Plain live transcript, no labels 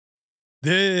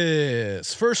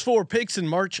This first four picks in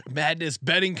March Madness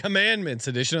Betting Commandments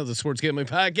edition of the Sports Gambling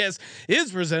Podcast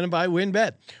is presented by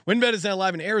WynnBET. WynnBET is now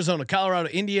live in Arizona, Colorado,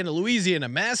 Indiana, Louisiana,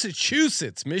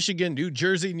 Massachusetts, Michigan, New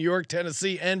Jersey, New York,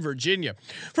 Tennessee, and Virginia.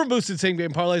 From boosted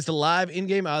same-game parlays to live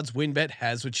in-game odds, WynnBET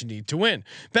has what you need to win.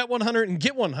 Bet 100 and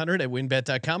get 100 at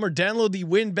WynnBET.com or download the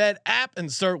WynnBET app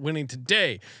and start winning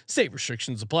today. State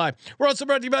restrictions apply. We're also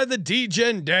brought to you by the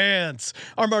DGen Dance.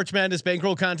 Our March Madness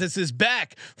Bankroll Contest is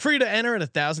back. Free to enter and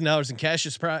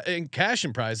 $1,000 in cash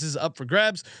and prizes up for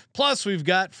grabs. Plus, we've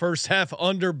got first half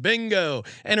under bingo.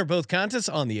 Enter both contests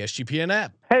on the SGPN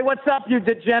app. Hey, what's up, you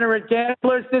degenerate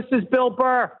gamblers? This is Bill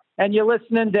Burr, and you're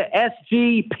listening to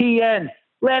SGPN.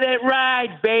 Let it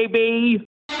ride, baby.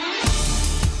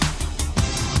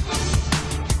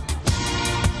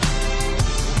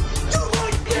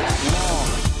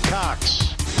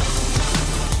 Cox.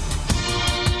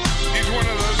 He's one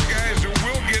of those guys who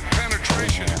will get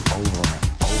penetration. Over.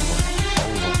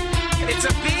 It's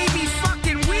a baby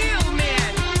fucking wheel,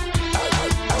 man.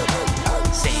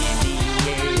 San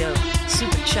Diego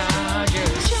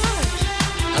Superchargers.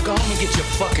 Now go home and get your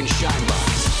fucking shine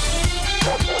box.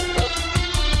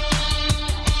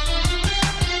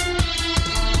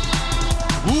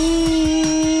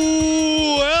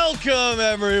 Ooh, welcome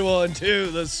everyone to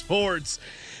the Sports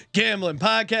Gambling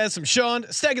Podcast. I'm Sean,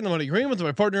 stacking the money green with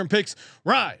my partner in picks,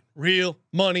 Ryan, Real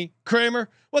Money Kramer.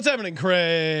 What's happening,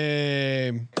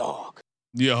 Kramer? Dog.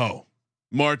 Yo,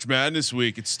 March Madness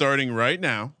week. It's starting right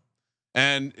now,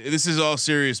 and this is all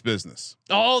serious business.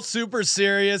 All super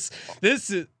serious. This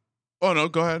is. Oh no,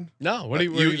 go ahead. No, what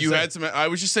do you had some? I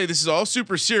would just say this is all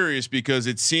super serious because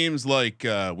it seems like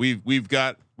we've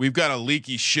got a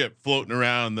leaky ship floating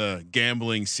around the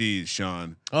gambling seas,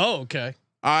 Sean. Oh, okay.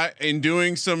 In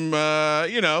doing some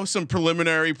some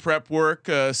preliminary prep work,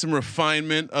 some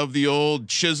refinement of the old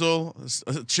chiseling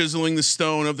the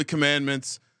stone of the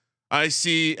commandments. I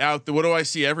see out the. What do I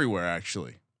see everywhere?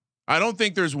 Actually, I don't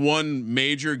think there's one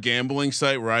major gambling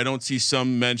site where I don't see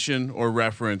some mention or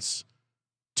reference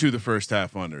to the first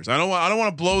half unders. I don't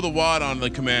want to blow the wad on the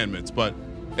commandments, but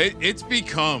it's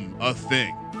become a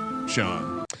thing,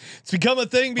 Sean. It's become a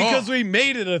thing because we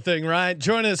made it a thing, right?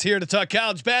 Join us here to talk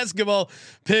college basketball.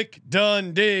 Pick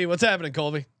Dundee. What's happening,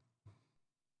 Colby?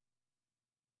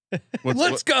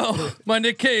 Let's go. My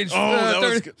Nick Cage. I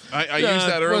used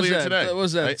that earlier today. What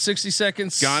was that? 60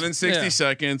 seconds. Gone in 60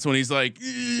 seconds when he's like,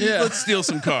 let's steal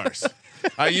some cars.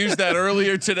 I used that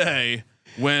earlier today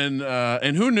when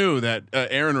and who knew that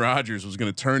Aaron Rodgers was going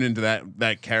to turn into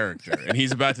that character, and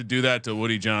he's about to do that to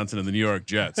Woody Johnson and the New York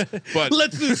Jets. But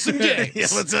let's lose some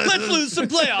games. Let's lose some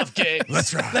playoff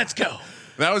games. Let's go.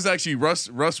 That was actually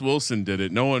Russ Wilson did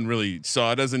it. No one really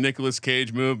saw it as a Nicolas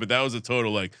Cage move, but that was a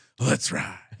total like, let's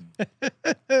ride.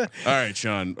 All right,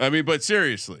 Sean. I mean, but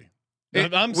seriously,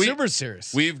 I'm super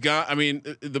serious. We've got. I mean,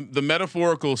 the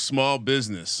metaphorical small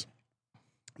business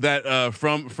that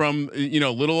from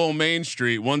little old Main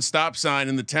Street, one stop sign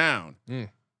in the town,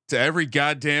 to every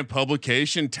goddamn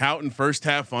publication touting first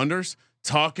half unders,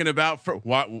 talking about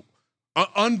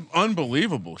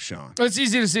unbelievable, Sean. It's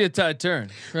easy to see a tide turn,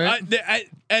 right?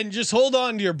 And just hold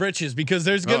on to your britches because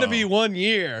there's going to be one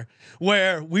year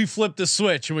where we flip the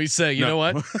switch and we say, you know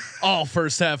what, all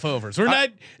first half overs. We're not.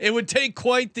 It would take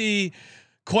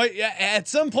at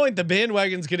some point the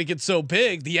bandwagon's going to get so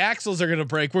big, the axles are going to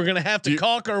break. We're going to have to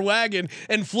caulk our wagon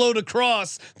and float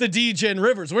across the DGen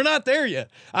rivers. We're not there yet.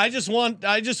 I just want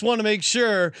to make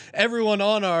sure everyone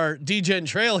on our DGen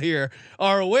trail here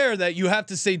are aware that you have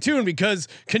to stay tuned because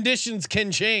conditions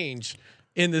can change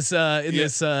in this while we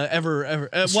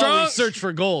search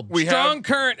for gold. Strong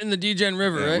current in the DGen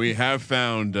River. Right? We have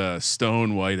found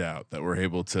stone whiteout that we're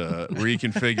able to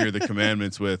reconfigure the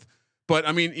commandments with. But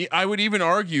I mean, I would even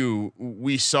argue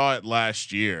we saw it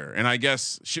last year, and I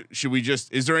guess should we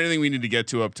just? Is there anything we need to get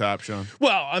to up top, Sean?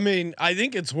 Well, I mean, I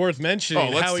think it's worth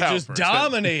mentioning how he just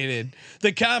dominated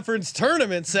the conference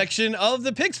tournament section of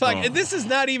the Picks Podcast. And this is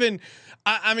not even.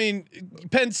 I mean,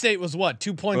 Penn State was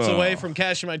 2 points away from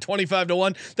cashing my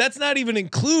 25-1. That's not even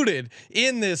included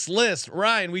in this list.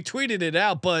 Ryan, we tweeted it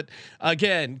out, but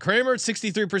again, Kramer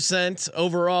 63%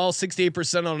 overall,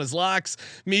 68% on his locks.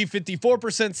 Me 54%,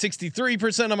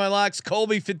 63% on my locks.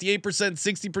 Colby 58%,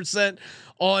 60%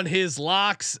 on his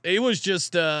locks. It was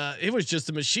just a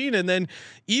machine. And then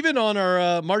even on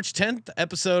our March 10th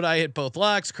episode, I hit both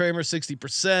locks. Kramer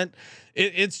 60%.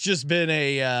 It's just been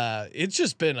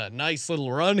a nice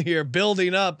little run here,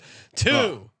 building up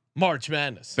to March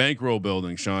Madness. Bankroll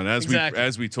building, Sean,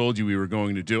 as we told you we were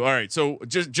going to do. All right, so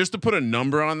just to put a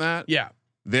number on that, yeah,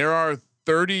 there are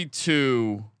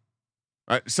 32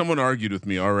 Someone argued with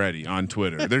me already on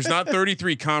Twitter. There's not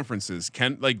 33 conferences.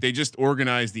 They just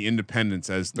organize the independents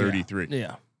as 33.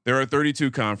 Yeah. There are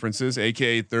 32 conferences,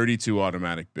 aka 32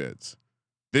 automatic bids.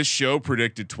 This show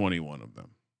predicted 21 of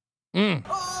them.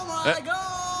 Oh my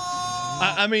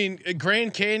god! I mean,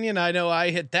 Grand Canyon. I know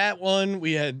I hit that one.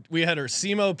 We had our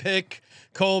SEMO pick,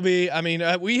 Colby. I mean,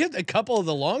 we hit a couple of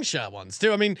the long shot ones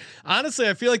too. I mean, honestly,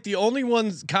 I feel like the only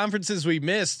conferences we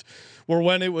missed were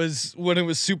when it was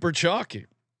super chalky.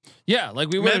 Yeah, like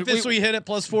we hit it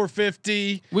plus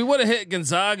 450. We would have hit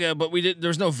Gonzaga, but we did.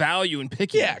 There's no value in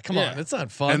picking. Yeah, come on, it's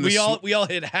not fun. And we all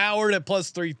hit Howard at plus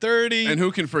 330. And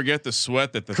who can forget the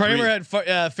sweat that the Kramer had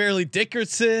Fairleigh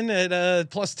Dickinson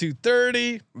at plus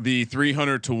 230. The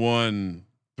 300 to 1,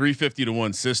 350 to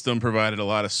 1 system provided a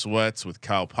lot of sweats with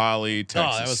Cal Poly,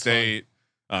 Texas State.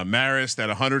 Marist at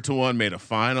 100 to 1 made a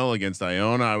final against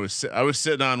Iona. I was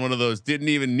sitting on one of those. Didn't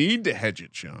even need to hedge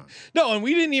it, Sean. No, and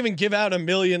we didn't even give out a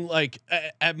million. Like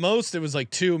at most, it was like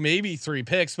 2, maybe 3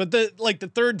 picks. But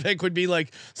the third pick would be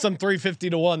like some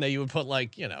 350 to 1 that you would put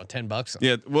like $10 on.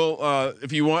 Yeah, well,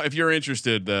 if you're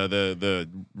interested, the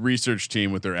research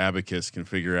team with their abacus can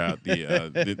figure out the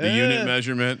unit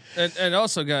measurement. And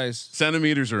also, guys,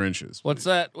 centimeters or inches. What's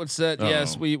that? Uh-oh.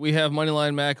 Yes, we have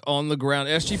Moneyline Mac on the ground.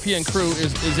 SGPN crew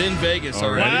is in Vegas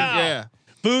already. Wow. Yeah.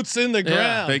 Boots in the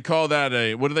ground. They call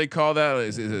that what do they call that?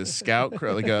 Is it a scout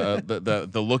crew? Like the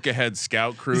look ahead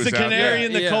scout crew? It's the canary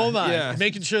in the coal mine,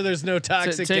 making sure there's no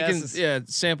toxic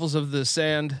gases. Samples of the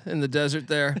sand in the desert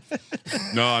there.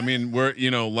 No, I mean we're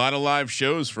a lot of live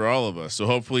shows for all of us, so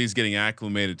hopefully he's getting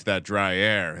acclimated to that dry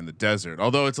air in the desert.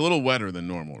 Although it's a little wetter than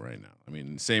normal right now. I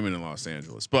mean, same in Los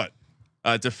Angeles. But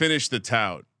to finish the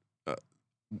tout,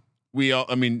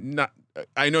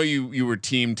 I know you were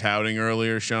team touting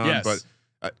earlier, Sean, yes. but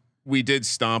we did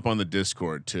stomp on the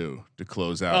Discord too to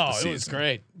close out the season. It was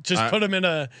great. Just put them in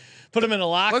a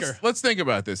locker. Let's think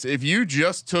about this. If you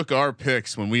just took our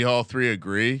picks when we all three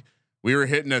agree, we were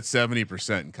hitting at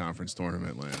 70% in conference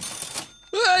tournament land.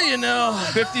 Well,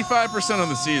 55% on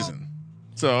the season.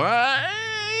 So,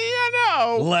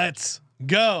 let's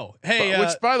go. Hey,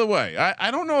 which by the way,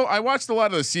 I don't know. I watched a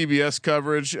lot of the CBS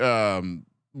coverage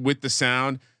with the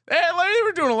sound. Hey, they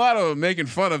were doing a lot of making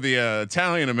fun of the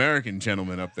Italian American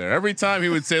gentleman up there. Every time he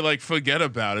would say like "forget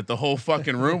about it," the whole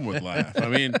fucking room would laugh. I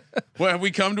mean, have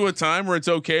we come to a time where it's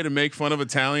okay to make fun of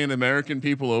Italian American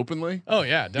people openly? Oh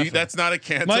yeah, definitely. That's not a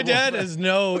cancelable. My dad has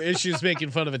no issues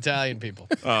making fun of Italian people.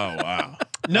 Oh wow.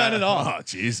 None at all. Oh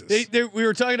Jesus! We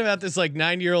were talking about this like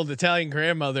 9-year-old Italian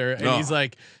grandmother, and he's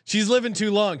like, "She's living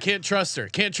too long. Can't trust her.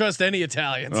 Can't trust any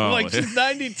Italians." I'm like, she's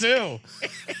 92.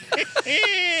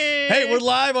 Hey, we're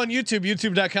live on YouTube.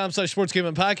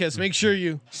 YouTube.com/SportsGamblingPodcast. Make sure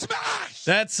you smash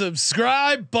that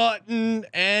subscribe button,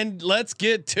 and let's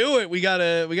get to it. We got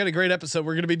a great episode.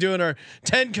 We're going to be doing our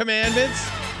 10 commandments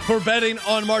for betting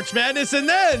on March Madness, and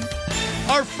then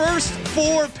our first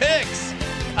 4 picks.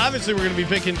 Obviously, we're going to be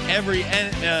picking every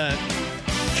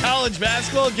college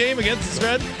basketball game against the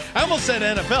spread. I almost said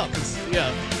NFL because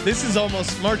this is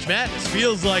almost March Madness.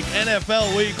 Feels like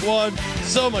NFL Week 1.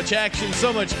 So much action,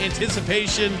 so much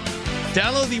anticipation.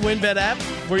 Download the WynnBET app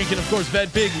where you can, of course,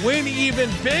 bet big, win even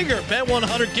bigger. Bet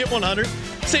 100, get 100.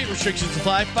 State restrictions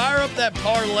apply. Fire up that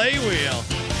parlay wheel.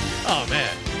 Oh,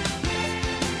 man.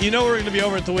 We're going to be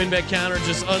over at the WynnBET counter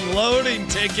just unloading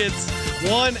tickets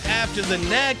one after the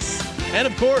next. And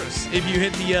of course, if you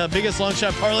hit the biggest long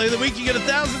shot parlay of the week, you get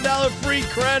 $1,000 free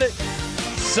credit.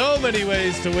 So many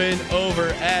ways to win over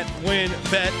at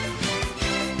WynnBET.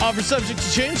 Offer subject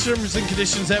to change. Terms and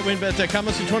conditions at WynnBET.com.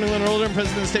 Must be 21 or older and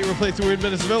present in the state where playthrough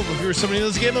WynnBET is available. If you're somebody who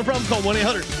has a gambling problem, call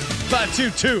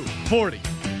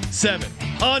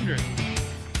 1-800-522-4700.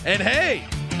 And hey,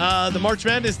 the March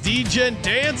Madness D-Gen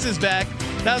Dance is back.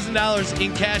 $1,000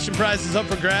 in cash and prizes up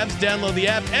for grabs. Download the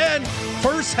app and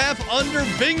first half under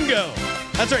bingo.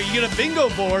 That's right. You get a bingo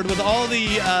board with all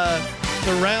the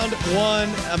round 1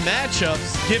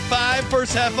 matchups. Get 5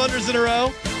 first half unders in a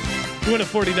row. You win a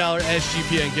 $40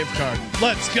 SGPN gift card.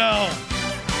 Let's go.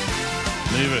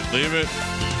 Leave it.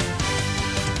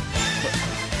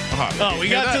 Oh, we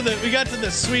got to the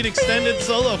sweet extended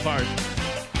solo part.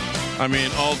 I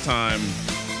mean, all time.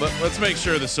 Let's make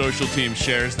sure the social team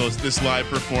shares this live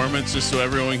performance just so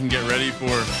everyone can get ready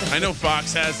for. I know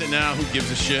Fox has it now. Who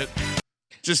gives a shit?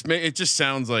 It just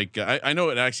sounds like I know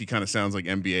it actually kind of sounds like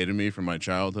NBA to me from my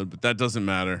childhood, but that doesn't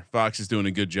matter. Fox is doing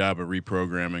a good job of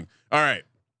reprogramming. All right.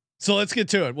 So let's get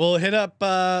to it. We'll hit up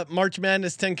March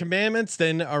Madness 10 commandments,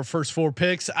 then our first 4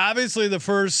 picks. Obviously, the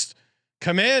first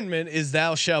commandment is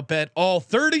thou shalt bet all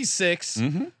 36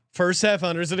 first half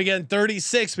unders. And again,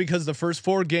 36 because the first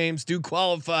 4 games do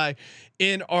qualify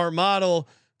in our model.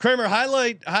 Kramer,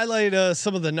 highlight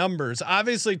some of the numbers.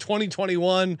 Obviously,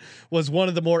 2021 was one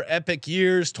of the more epic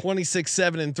years.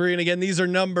 26-7-3, and again, these are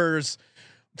numbers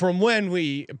from when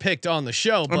we picked on the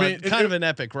show, but kind of an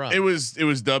epic run. It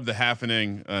was dubbed the half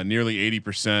inning, nearly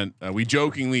 80%. We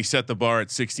jokingly set the bar at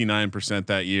 69%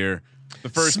 that year. The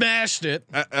first smashed it.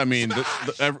 I mean,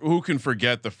 who can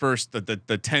forget the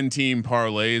 10-team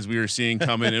parlays we were seeing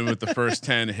coming in with the first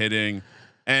 10 hitting.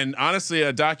 And honestly,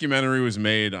 a documentary was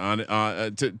made on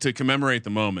to commemorate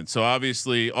the moment. So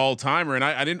obviously, all timer.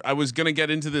 And I was going to get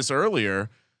into this earlier,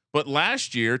 but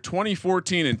last year,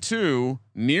 2014-2,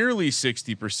 nearly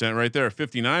 60%, right there,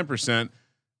 59%.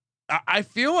 I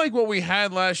feel like what we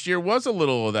had last year was a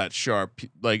little of that sharp,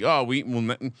 like, oh,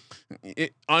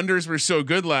 unders were so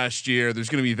good last year. There's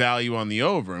going to be value on the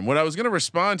over. And what I was going to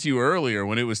respond to you earlier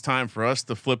when it was time for us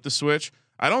to flip the switch,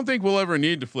 I don't think we'll ever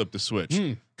need to flip the switch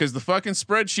because the fucking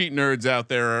spreadsheet nerds out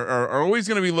there are always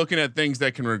going to be looking at things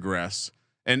that can regress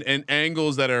and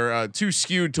angles that are too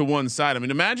skewed to one side. I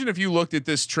mean, imagine if you looked at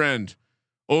this trend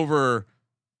over.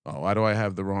 Oh, why do I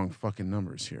have the wrong fucking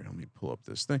numbers here? Let me pull up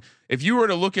this thing. If you were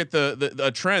to look at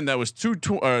the trend that was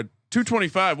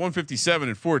 225, 157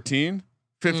 and 14,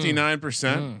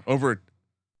 59% over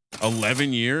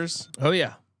 11 years. Oh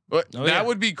yeah. That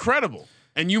would be credible.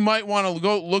 And you might want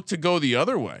to go the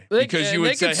other way because you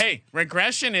would say, "Hey,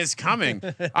 regression is coming."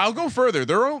 I'll go further.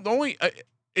 They're only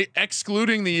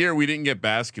excluding the year we didn't get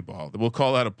basketball. We'll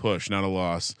call that a push, not a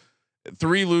loss.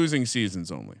 3 losing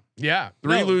seasons only. Yeah,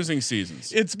 3 losing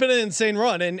seasons. It's been an insane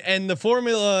run, and the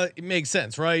formula makes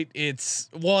sense, right? It's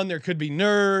one, there could be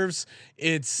nerves.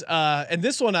 It's and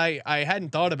this one I hadn't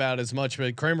thought about as much,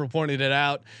 but Kramer pointed it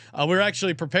out. We're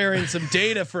actually preparing some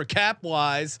data for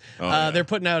Capwise. They're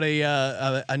putting out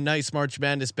a nice March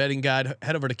Madness betting guide.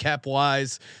 Head over to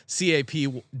Capwise,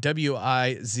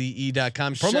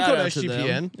 CAPWIZE.com. Promo code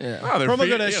SGPN. Yeah. Promo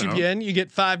code SGPN. You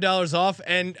get $5 off,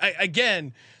 and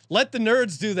again. Let the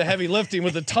nerds do the heavy lifting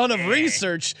with a ton of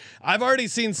research. I've already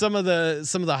seen some of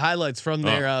the highlights from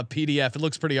their PDF. It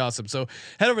looks pretty awesome. So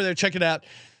head over there, check it out.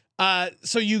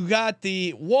 So you got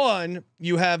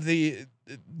you have the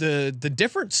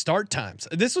different start times.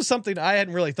 This was something I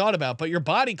hadn't really thought about, but your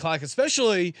body clock,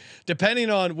 especially depending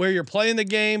on where you're playing the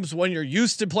games, when you're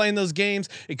used to playing those games,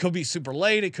 it could be super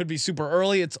late, it could be super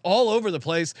early. It's all over the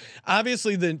place.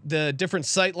 Obviously the different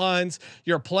sight lines,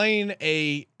 you're playing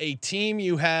a team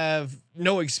you have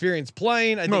no experience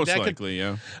playing. I think most that likely,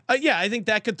 yeah, I think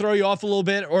that could throw you off a little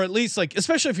bit, or at least like,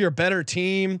 especially if you're a better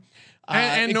team,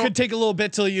 and it could take a little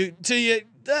bit till you take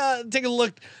a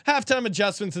look, halftime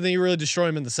adjustments, and then you really destroy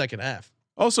them in the second half.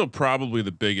 Also, probably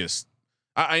the biggest.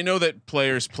 I know that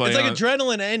players play. It's like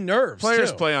adrenaline and nerves.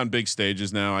 Players play on big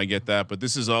stages now. I get that, but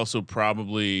this is also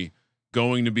probably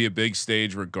going to be a big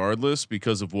stage regardless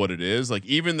because of what it is. Like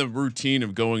even the routine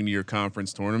of going to your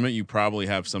conference tournament, you probably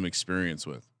have some experience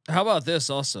with. How about this?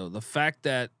 Also, the fact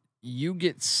that you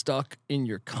get stuck in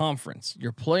your conference.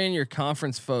 You're playing your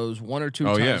conference foes 1 or 2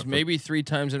 times, maybe 3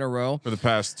 times in a row for the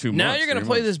past 2 months. Now you're going to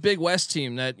play this big West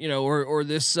team that, or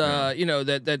this,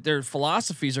 that their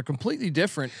philosophies are completely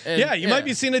different. And, you might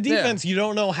be seeing a defense you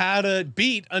don't know how to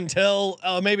beat until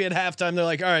maybe at halftime they're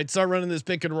like, all right, start running this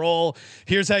pick and roll.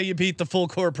 Here's how you beat the full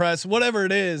court press. Whatever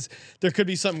it is, there could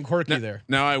be something quirky there.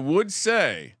 Now I would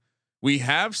say we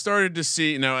have started to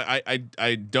see. Now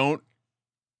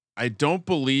I don't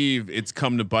believe it's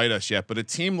come to bite us yet, but a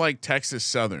team like Texas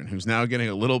Southern, who's now getting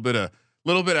a little bit of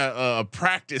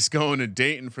practice going to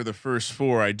Dayton for the first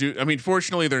 4. I mean,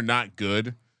 fortunately they're not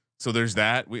good. So there's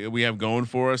that we have going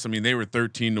for us. I mean, they were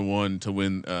 13-1 to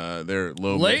win their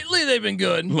low. Lately they've been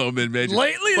good. Low mid major.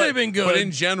 They've been good. But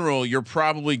in general, you're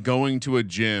probably going to a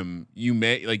gym. You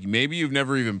maybe you've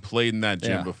never even played in that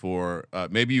gym before.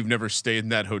 Maybe you've never stayed in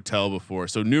that hotel before.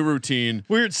 So new routine,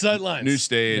 weird sidelines, new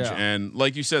stage, and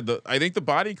like you said, I think the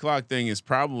body clock thing is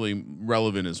probably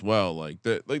relevant as well. Like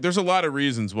there's a lot of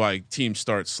reasons why teams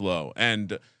start slow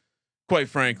and. Quite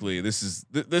frankly, this is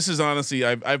honestly,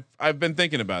 I've been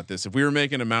thinking about this. If we were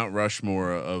making a Mount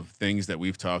Rushmore of things that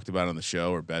we've talked about on the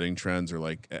show, or betting trends, or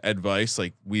like advice,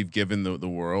 like we've given the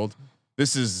world,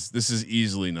 this is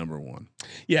easily number 1.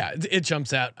 Yeah, it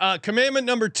jumps out. Commandment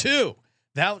number 2: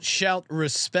 thou shalt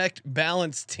respect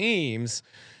balanced teams.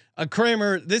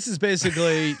 Kramer, this is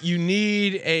basically you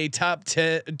need a top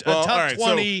 10, top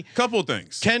 20. So, couple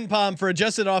things. Ken Pom for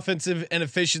adjusted offensive and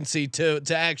efficiency to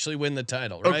actually win the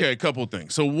title. Right? Okay, a couple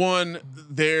things. So one,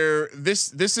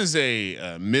 this is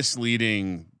a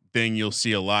misleading thing. You'll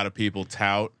see a lot of people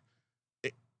tout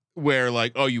where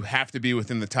like, oh, you have to be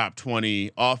within the top 20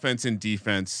 offense and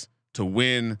defense to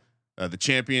win the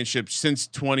championship. Since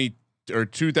or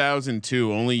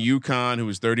 2002, only UConn, who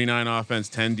was 39 offense,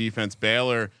 10 defense,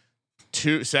 Baylor,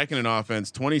 2nd in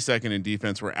offense, 22nd in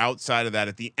defense, were outside of that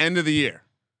at the end of the year.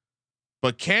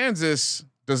 But Kansas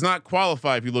does not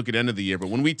qualify if you look at end of the year. But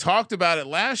when we talked about it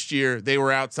last year, they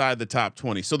were outside the top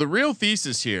 20. So the real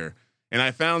thesis here, and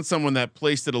I found someone that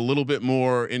placed it a little bit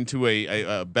more into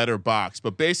a better box,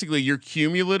 but basically your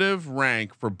cumulative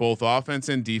rank for both offense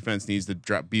and defense needs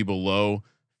to be below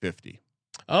 50.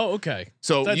 Oh, okay.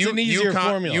 So that's an easier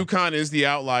formula. UConn is the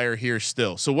outlier here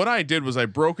still. So what I did was I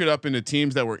broke it up into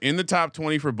teams that were in the top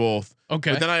 20 for both.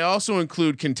 Okay. But then I also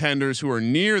include contenders who are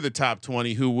near the top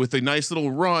 20, who with a nice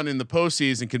little run in the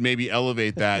postseason could maybe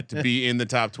elevate that to be in the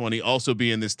top 20, also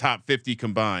be in this top 50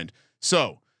 combined.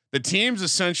 So the teams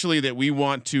essentially that we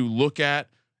want to look at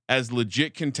as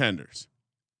legit contenders: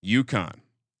 UConn,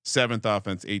 7th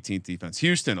offense, 18th defense;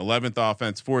 Houston, 11th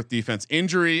offense, 4th defense.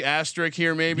 Injury asterisk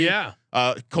here, maybe. Yeah.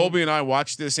 Colby and I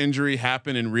watched this injury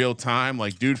happen in real time.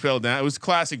 Like, dude fell down. It was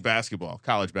classic basketball,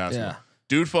 college basketball. Yeah.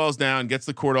 Dude falls down, gets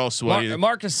the court all sweaty.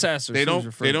 Marcus Sasser. They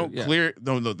don't clear.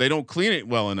 No, they don't clean it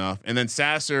well enough. And then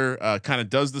Sasser kind of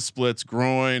does the splits,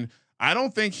 groin. I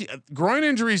don't think groin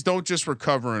injuries don't just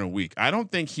recover in a week. I don't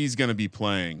think he's going to be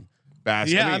playing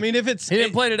basketball. Yeah, I mean, if he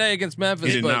didn't play today against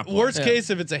Memphis, but worst case,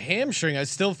 if it's a hamstring, I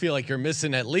still feel like you're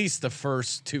missing at least the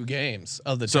first 2 games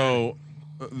of the tournament.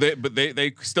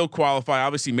 They still qualify.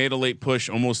 Obviously, made a late push,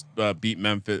 almost beat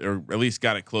Memphis, or at least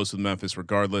got it close with Memphis.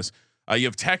 Regardless, you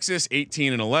have Texas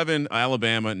 18 and 11,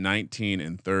 Alabama 19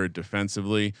 and 3rd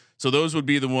defensively. So those would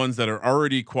be the ones that are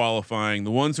already qualifying.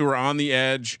 The ones who are on the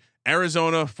edge: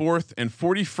 Arizona 4th and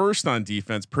 41st on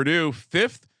defense, Purdue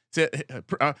 5th.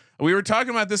 We were talking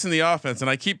about this in the offense, and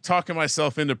I keep talking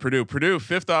myself into Purdue. Purdue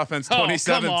 5th offense,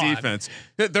 27th defense.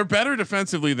 They're better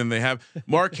defensively than they have.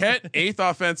 Marquette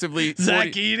 8th offensively, Zach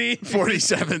Edey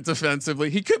 47th defensively.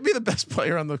 He could be the best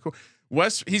player on the court.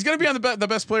 He's going to be on the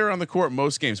best player on the court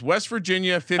most games. West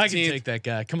Virginia 15th. I can take that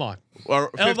guy. Come on.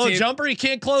 Or elbow jumper. He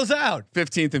can't close out.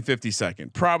 15th and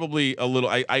 52nd. Probably a little.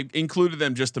 I included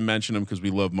them just to mention them because we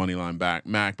love moneyline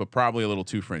Mac, but probably a little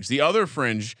too fringe. The other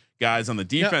fringe guys on the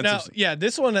defense. Yeah,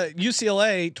 this one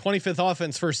UCLA 25th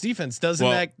offense, 1st defense. Doesn't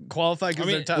that qualify? Because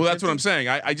they're top 50? That's what I'm saying.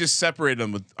 I just separated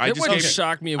them with. It wouldn't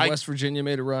shock me if West Virginia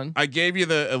made a run. I gave you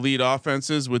the elite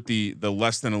offenses with the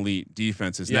less than elite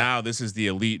defenses. Yeah. Now this is the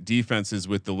elite defenses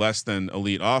with the less than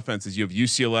elite offenses. You have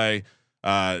UCLA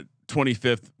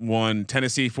 25th 1,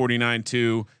 Tennessee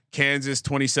 49-2, Kansas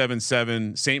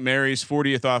 27-7, St. Mary's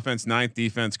 40th offense, 9th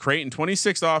defense, Creighton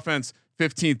 26th offense,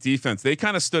 15th defense. They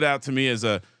kind of stood out to me as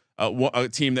a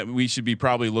team that we should be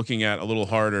probably looking at a little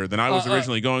harder than I was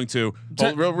originally going to.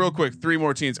 Real quick, 3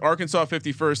 more teams: Arkansas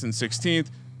 51st and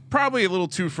 16th, probably a little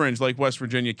too fringe like West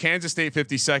Virginia. Kansas State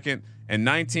 52nd and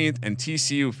 19th, and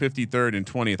TCU 53rd and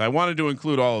 20th. I wanted to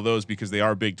include all of those because they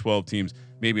are Big 12 teams,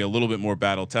 maybe a little bit more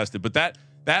battle tested. But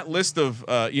that list of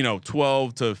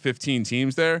 12 to 15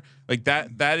 teams there, like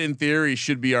that in theory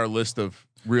should be our list of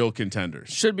real contenders.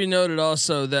 Should be noted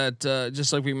also that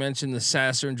just like we mentioned, the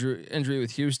Sasser injury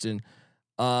with Houston,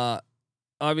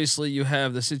 obviously you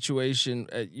have the situation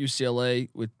at UCLA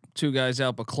with 2 guys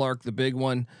out, but Clark, the big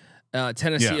one.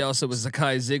 Tennessee also with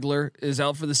Zakai Ziegler is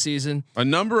out for the season. A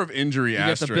number of injury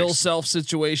asterisks. You got the Bill Self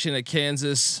situation at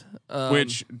Kansas,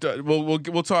 which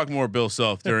we'll talk more Bill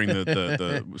Self during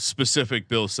the specific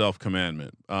Bill Self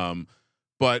commandment.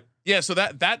 But yeah, so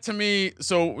that to me,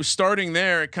 so starting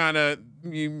there, it kind of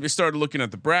you started looking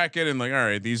at the bracket and like, all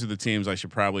right, these are the teams I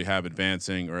should probably have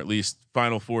advancing, or at least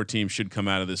Final 4 teams should come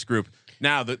out of this group.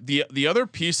 Now the other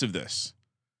piece of this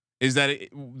is that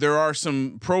there are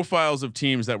some profiles of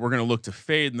teams that we're going to look to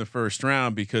fade in the first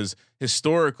round because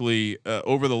historically,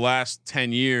 over the last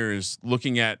 10 years,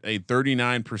 looking at a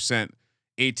 39%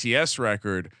 ATS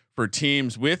record for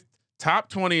teams with top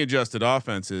 20 adjusted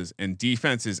offenses and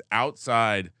defenses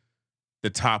outside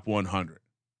the top 100.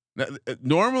 Now,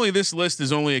 normally this list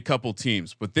is only a couple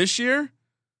teams, but this year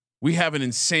we have an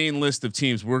insane list of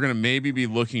teams we're going to maybe be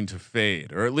looking to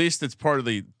fade, or at least it's part of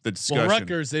the discussion. Well,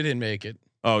 Rutgers, they didn't make it.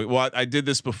 Oh well, I did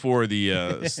this before the.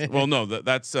 Well, no,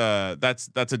 that's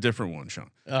a different one, Sean.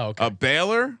 Oh, okay.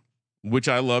 Baylor, which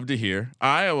I love to hear.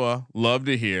 Iowa, love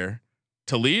to hear.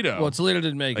 Toledo. Well, Toledo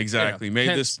didn't make exactly it.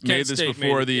 Made this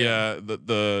before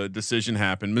the decision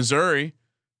happened. Missouri,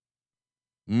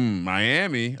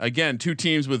 Miami, again, 2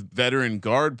 teams with veteran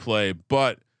guard play,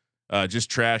 but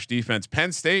just trash defense.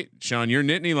 Penn State, Sean, your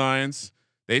Nittany Lions,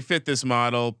 they fit this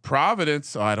model.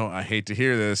 Providence, I hate to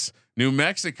hear this. New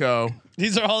Mexico.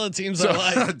 These are all the teams I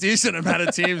like. A decent amount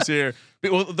of teams here.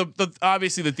 Well,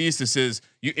 obviously the thesis is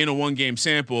you in a 1-game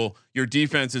sample, your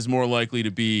defense is more likely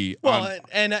to be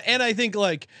and I think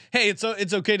like, hey, it's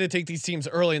okay to take these teams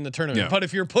early in the tournament, but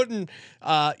if you're putting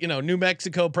New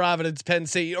Mexico, Providence, Penn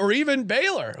State, or even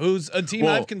Baylor, who's a team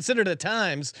I've considered at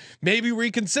times, maybe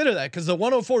reconsider that, because the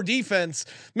 104 defense,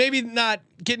 maybe not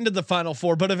getting to the Final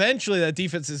Four, but eventually that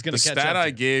defense is going to catch up. The stat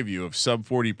I gave you of sub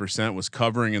 40% was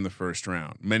covering in the first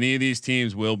round. Many of these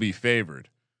teams will be favored.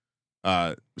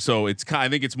 So I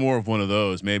think it's more of one of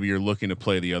those. Maybe you're looking to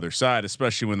play the other side,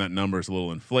 especially when that number is a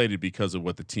little inflated because of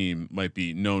what the team might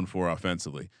be known for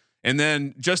offensively. And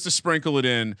then just to sprinkle it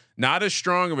in, not as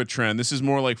strong of a trend. This is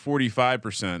more like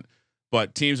 45%,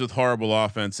 but teams with horrible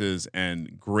offenses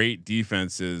and great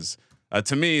defenses.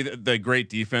 To me, the great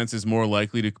defense is more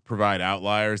likely to provide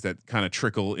outliers that kind of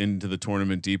trickle into the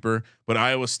tournament deeper. But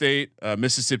Iowa State,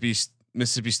 Mississippi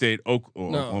State,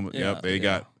 Oklahoma, they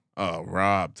got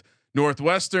robbed.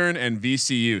 Northwestern and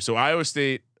VCU. So Iowa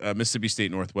State, Mississippi State,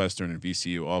 Northwestern, and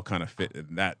VCU all kind of fit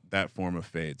in that form of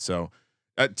fade. So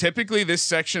typically this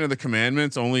section of the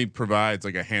commandments only provides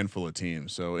like a handful of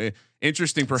teams. So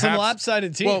interesting, perhaps some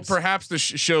lopsided teams. Well, perhaps this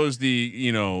shows the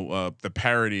the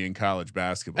parity in college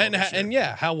basketball and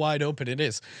how wide open it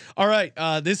is. All right,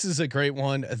 this is a great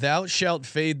one. Thou shalt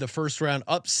fade the first round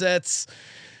upsets.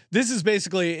 This is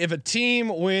basically if a team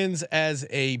wins as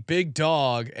a big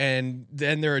dog and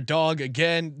then they're a dog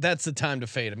again, that's the time to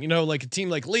fade them. Like a team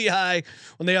like Lehigh,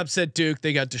 when they upset Duke,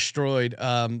 they got destroyed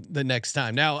the next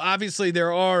time. Now, obviously,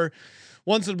 there are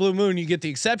once in a blue moon, you get the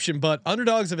exception, but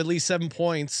underdogs of at least 7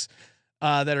 points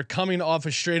that are coming off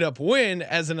a straight up win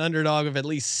as an underdog of at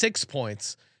least 6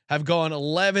 points have gone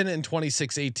 11 and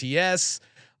 26 ATS.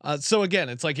 So again,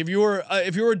 it's like if you were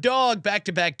a dog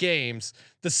back-to-back games,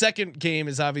 the second game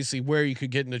is obviously where you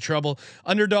could get into trouble.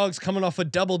 Underdogs coming off a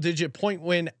double-digit point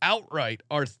win outright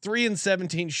are 3 and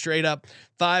 17 straight up,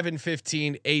 5 and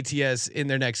 15 ATS in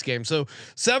their next game. So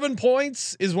 7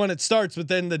 points is when it starts, but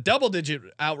then the double-digit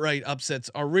outright upsets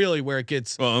are really where it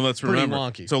gets and let's remember,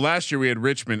 wonky. So last year we had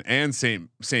Richmond and St.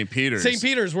 Peter's. St.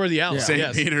 Peter's were the outliers.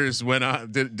 St. Peter's went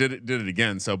on, did it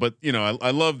again. So, but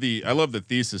I love the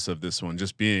thesis of this one,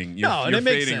 just being you're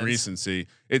fading recency.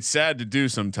 It's sad to do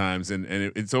sometimes, and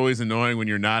it's always annoying when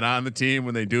you're not on the team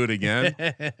when they do it again.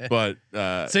 But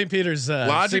St. Peter's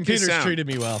treated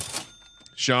me well.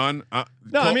 Sean,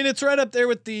 no, I mean it's right up there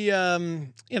with the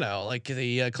like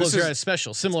the close your eyes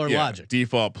special, similar logic.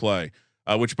 Default play,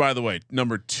 which by the way,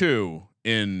 number 2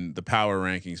 in the power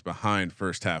rankings behind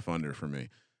first half under for me.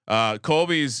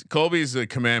 Colby's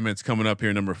commandments coming up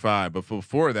here, number 5. But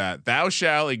before that, thou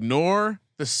shalt ignore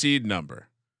the seed number.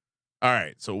 All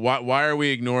right. So why are we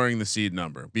ignoring the seed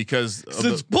number? Because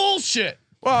it's bullshit.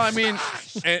 Well, I mean,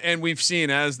 and we've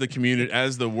seen as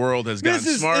the world has gotten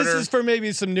smarter. This is for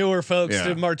maybe some newer folks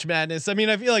to March Madness. I mean,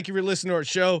 I feel like if you're listening to our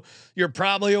show, you're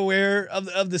probably aware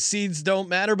of the seeds don't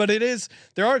matter, but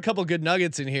there are a couple good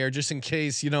nuggets in here just in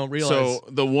case you don't realize. So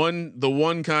the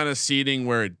one kind of seeding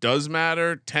where it does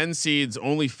matter, 10 seeds,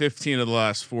 only 15 of the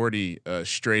last 40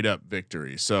 straight up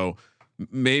victories. So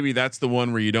maybe that's the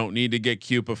one where you don't need to get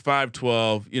cute, but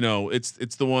 5-12,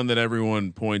 it's the one that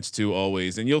everyone points to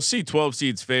always. And you'll see 12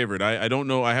 seeds favored. I don't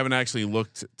know. I haven't actually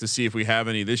looked to see if we have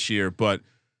any this year, but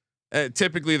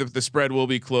typically the spread will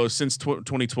be close since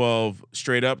 2012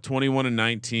 straight up 21 and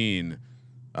 19.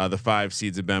 The 5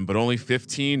 seeds have been, but only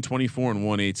 15, 24 and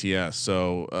 1 ATS.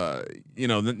 So,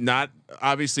 not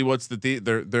obviously what's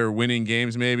they're winning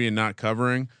games maybe and not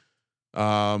covering.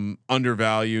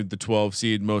 Undervalued the 12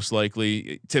 seed most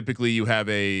likely. Typically you have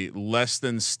a less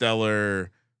than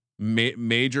stellar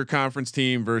major conference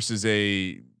team versus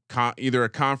either a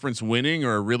conference winning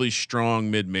or a really strong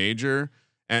mid major,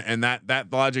 and that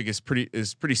logic is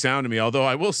pretty sound to me. Although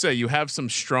I will say you have some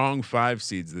strong 5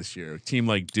 seeds this year. A team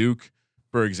like Duke,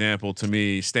 for example, to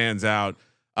me stands out.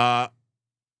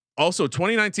 Also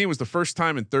 2019 was the first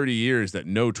time in 30 years that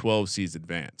no 12 seeds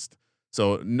advanced.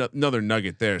 So another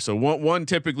nugget there. So one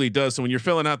typically does. So when you're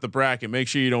filling out the bracket, make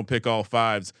sure you don't pick all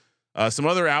 5s. Some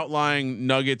other outlying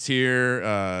nuggets here.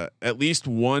 At least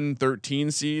one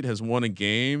 13 seed has won a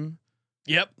game.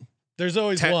 Yep. There's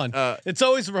always one. It's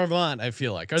always Vermont. I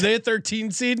feel like. Are they a 13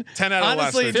 seed? 10 out of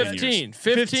honestly, the last 15.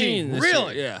 15.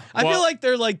 Really? Year, yeah. I feel like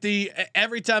they're like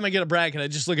every time I get a bracket, I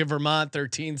just look at Vermont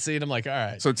 13 seed. I'm like, all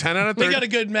right. So 10 out of 13. They got a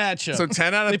good matchup. So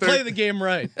 10 out of they play the game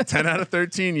right. 10 out of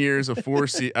 13 years, a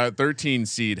 13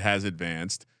 seed has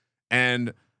advanced,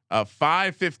 and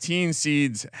 5 15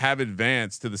 seeds have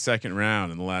advanced to the second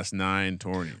round in the last 9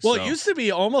 tourneys. Well, it used to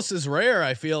be almost as rare.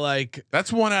 I feel like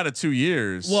that's 1 out of 2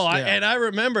 years. Well, I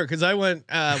remember because I went.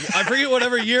 I forget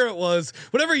whatever year it was.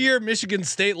 Whatever year Michigan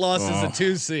State lost as a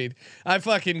 2 seed, I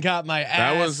fucking got my ass.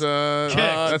 That was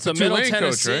that's the a Middle Tulane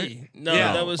Tennessee. coach, right? No,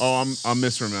 that was. Oh, I'm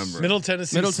misremembering. Middle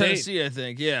Tennessee. Middle State. Tennessee, I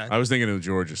think. Yeah, I was thinking of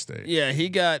Georgia State. Yeah, he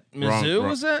got Mizzou. Wrong.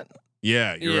 Was that?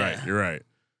 Yeah, you're right. You're right.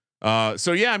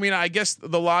 So yeah, I mean, I guess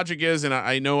the logic is, and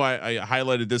I know I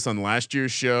highlighted this on last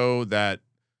year's show that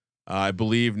I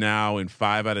believe now in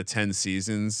 5 out of 10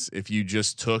 seasons, if you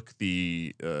just took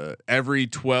the every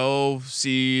 12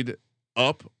 seed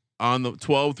up on the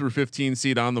 12 through 15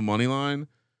 seed on the money line,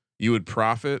 you would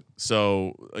profit.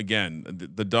 So again,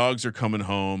 the dogs are coming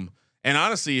home. And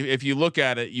honestly, if you look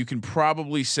at it, you can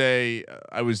probably say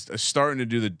I was starting to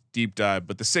do the deep dive,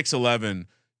 but the 6-11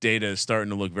 data is starting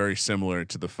to look very similar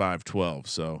to the 5-12.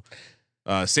 So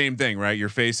same thing, right? You're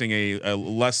facing a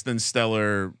less than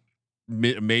stellar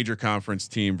major conference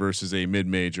team versus a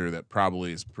mid-major that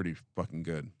probably is pretty fucking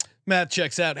good. Matt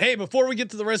checks out. Hey, before we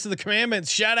get to the rest of the commandments,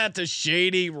 shout out to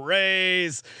Shady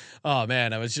Rays. Oh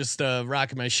man, I was just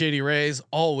rocking my Shady Rays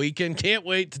all weekend. Can't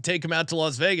wait to take them out to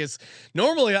Las Vegas.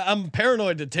 Normally, I'm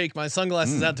paranoid to take my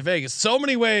sunglasses out to Vegas. So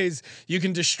many ways you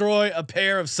can destroy a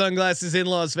pair of sunglasses in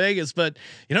Las Vegas, but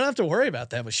you don't have to worry about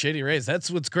that with Shady Rays.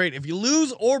 That's what's great. If you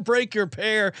lose or break your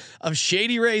pair of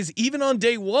Shady Rays, even on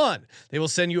day 1, they will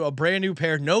send you a brand new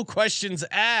pair, no questions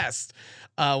asked.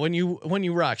 When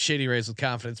you rock Shady Rays with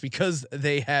confidence, because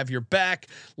they have your back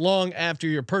long after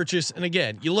your purchase. And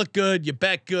again, you look good, you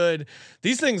bet good.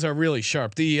 These things are really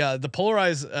sharp. The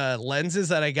polarized lenses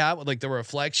that I got with like the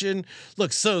reflection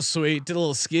look so sweet. Did a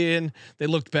little skin. They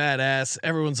looked badass.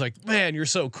 Everyone's like, man, you're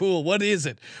so cool. What is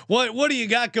it? What do you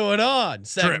got going on?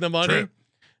 Stacking the money. Trip.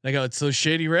 I go, it's those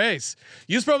Shady Rays.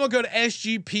 Use promo code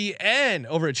SGPN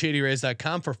over at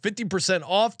shadyrays.com for 50%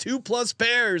 off 2+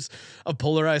 pairs of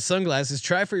polarized sunglasses.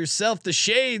 Try for yourself the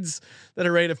shades that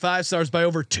are rated 5 stars by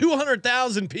over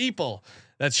 200,000 people.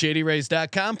 That's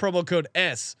shadyrays.com, promo code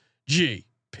SGPN.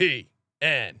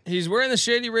 He's wearing the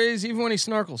Shady Rays even when he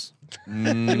snorkels. He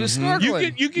was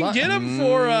snorkeling. You can get them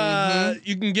for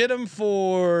you can get them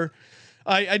for.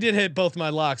 I did hit both my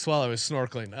locks while I was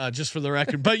snorkeling, just for the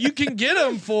record. But you can get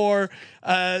them for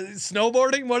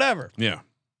snowboarding, whatever. Yeah,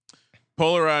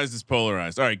 polarized is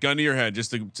polarized. All right, gun to your head,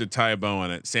 just to tie a bow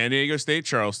on it. San Diego State,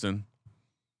 Charleston,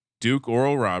 Duke,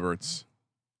 Oral Roberts,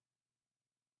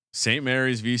 St.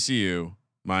 Mary's, VCU,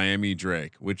 Miami,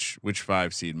 Drake. Which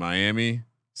 5 seed? Miami,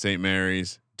 St.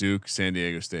 Mary's, Duke, San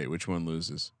Diego State. Which one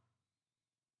loses?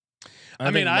 I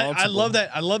mean, I love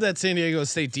that. I love that San Diego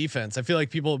State defense. I feel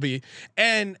like people will be,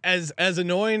 and as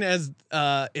annoying as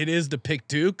it is to pick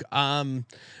Duke, I'm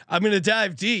going to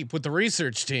dive deep with the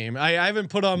research team. I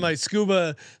haven't put on my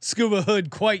scuba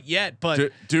hood quite yet,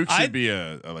 but Duke should be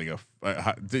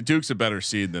Duke's a better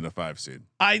seed than a 5 seed.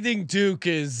 I think Duke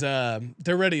is they're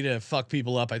ready to fuck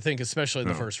people up. I think, especially in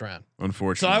the first round.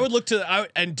 Unfortunately, so I would look to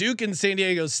and Duke and San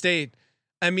Diego State.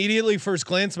 Immediately, first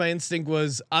glance, my instinct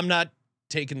was I'm not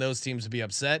taking those teams to be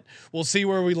upset. We'll see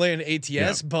where we land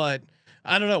ATS, but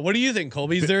I don't know. What do you think,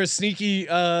 Colby? Is there a sneaky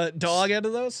dog out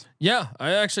of those? Yeah,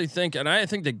 I actually think, and I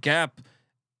think the gap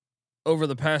over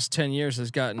the past 10 years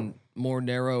has gotten more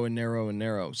narrow and narrow and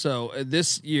narrow. So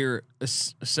this year,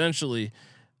 essentially,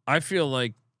 I feel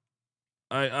like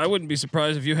I wouldn't be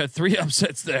surprised if you had 3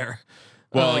 upsets there.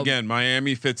 Well, again,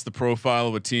 Miami fits the profile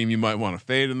of a team you might want to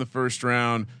fade in the first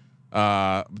round.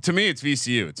 To me, it's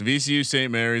VCU. It's VCU,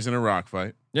 St. Mary's, in a rock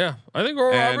fight. Yeah, I think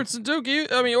Oral Roberts and Duke.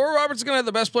 Oral Roberts is gonna have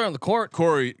the best player on the court.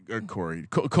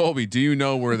 Colby, do you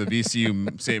know where the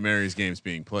VCU St. Mary's game's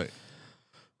being played?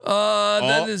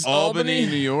 That is Albany,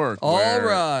 New York. All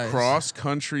right, cross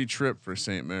country trip for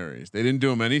St. Mary's. They didn't do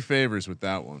them any favors with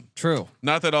that one. True.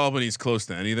 Not that Albany's close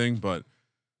to anything, but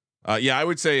yeah, I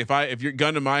would say if you're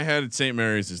gun to my head, it's St.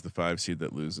 Mary's is the 5 seed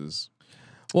that loses.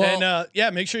 Well,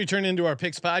 and make sure you turn into our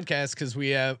picks podcast because we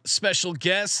have special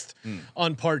guests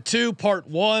on part 2. Part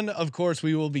 1, of course,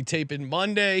 we will be taping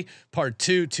Monday. Part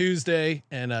 2 Tuesday,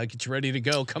 and get you ready to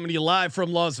go. Coming to you live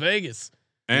from Las Vegas.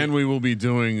 And we will be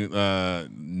doing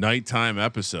nighttime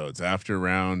episodes after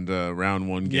round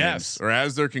 1 games, or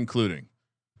as they're concluding.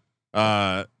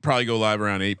 Probably go live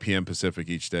around 8 p.m. Pacific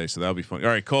each day, so that'll be fun. All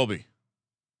right, Colby.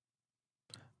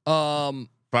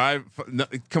 5. No,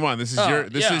 come on, this is your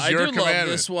I do love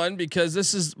this one because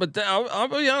this is. But I'll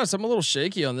be honest, I'm a little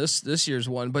shaky on this year's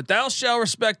one. But thou shall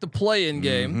respect the play-in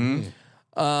game.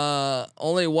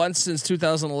 Only once since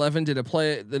 2011 did a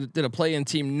play-in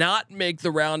team not make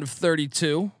the round of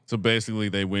 32. So basically,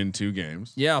 they win 2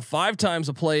 games. Yeah, 5 times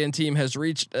a play-in team has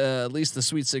reached at least the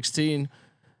Sweet 16.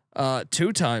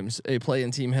 2 times a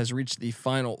play-in team has reached the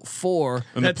Final Four.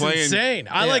 And that's insane.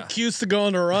 I like Cuse to go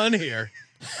on a run here.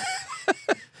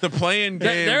 The play-in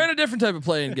game. They're in a different type of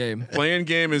play-in game. Play-in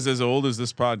game is as old as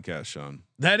this podcast, Sean.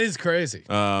 That is crazy.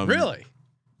 Really?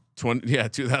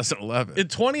 2011. In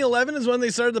 2011 is when they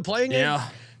started the playing game. Yeah.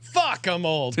 Fuck, I'm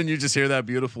old. Didn't you just hear that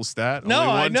beautiful stat? No,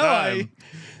 Only I one know. time.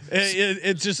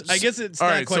 It's just. I guess it's all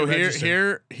not right. quite So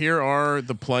registered. here are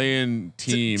the play-in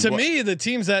teams. To me, the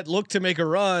teams that look to make a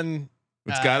run.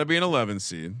 It's got to be an 11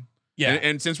 seed. Yeah.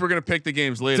 And since we're gonna pick the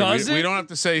games later, we don't have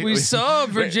to say we saw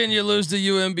Virginia lose to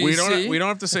UMBC. We don't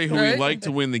have to say who we like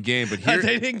to win the game, but here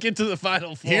they didn't get to the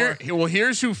Final Four.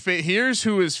 Here's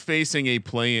who is facing a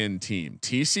play-in team.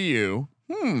 TCU.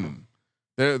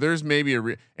 There's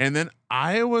maybe and then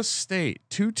Iowa State,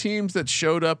 2 teams that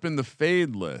showed up in the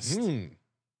fade list.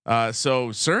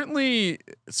 So certainly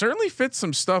fits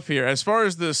some stuff here. As far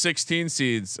as the 16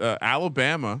 seeds,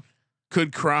 Alabama,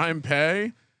 could crime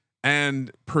pay, and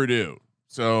Purdue.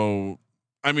 So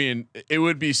I mean, it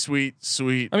would be sweet.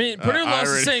 I mean, Purdue lost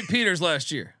to St. Peter's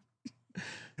last year.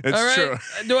 It's all right. true.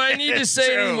 Do I need to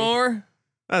say any more?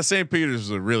 St. Peter's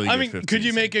was a really good 15 could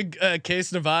you seed. make a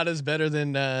case Nevada's better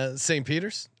than St.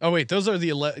 Peter's? Oh wait, those are the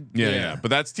 11. Yeah, but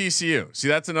that's TCU. See,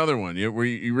 that's another one. Were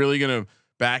you really gonna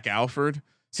back Alfred?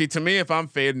 See, to me, if I'm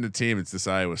fading the team, it's this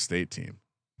Iowa State team.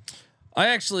 I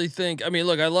actually think. I mean,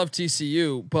 look, I love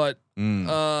TCU, but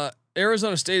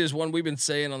Arizona State is one we've been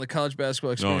saying on the college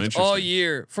basketball experience all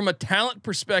year from a talent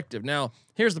perspective. Now,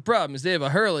 here's the problem: is they have a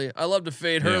Hurley. I love to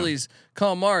fade Hurley's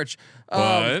come March,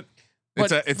 but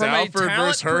it's Alfred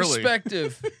versus Hurley.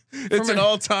 Perspective, it's an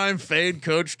all-time fade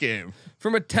coach game.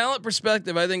 From a talent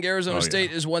perspective, I think Arizona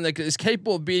State is one that is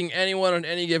capable of beating anyone on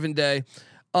any given day.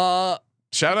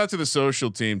 Shout out to the social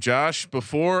team, Josh.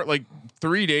 Before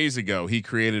 3 days ago, he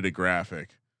created a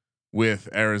graphic with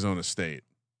Arizona State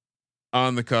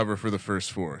on the cover for the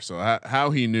first 4. So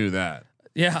how he knew that?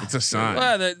 Yeah, it's a sign.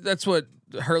 Well, that's what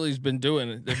Hurley's been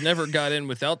doing. They've never got in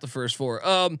without the first 4.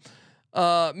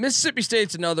 Mississippi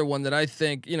State's another one that I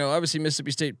think, obviously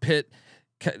Mississippi State Pitt.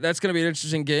 That's going to be an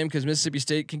interesting game because Mississippi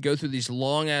State can go through these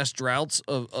long ass droughts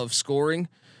of scoring,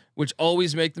 which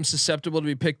always make them susceptible to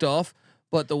be picked off.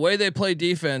 But the way they play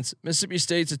defense, Mississippi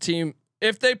State's a team.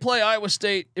 If they play Iowa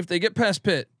State, if they get past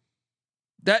Pitt,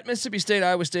 that Mississippi State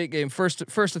Iowa State game first to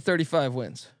 35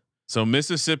 wins. So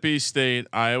Mississippi State,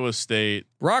 Iowa State,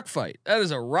 rock fight. That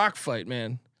is a rock fight,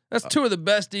 man. That's 2 of the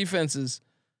best defenses.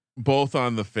 Both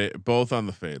on the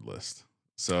fade list.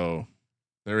 So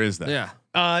there is that. Yeah.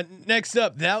 Next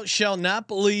up, thou shalt not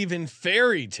believe in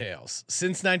fairy tales.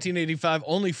 Since 1985,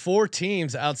 only 4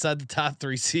 teams outside the top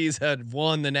 3 seeds had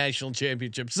won the national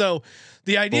championship. So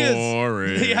the idea is,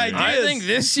 I think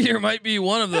this year might be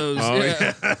one of those. Oh,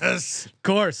 yeah. yes. Of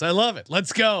course, I love it.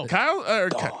 Let's go, Kyle.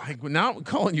 Now I'm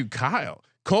calling you Kyle.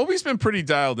 Colby's been pretty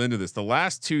dialed into this. The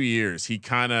last 2 years, he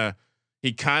kind of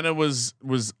was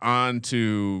on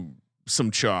to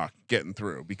some chalk getting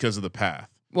through because of the path.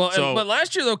 Well, but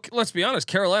last year though, let's be honest,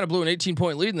 Carolina blew an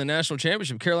 18-point lead in the national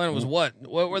championship. Carolina was what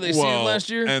were they seeded last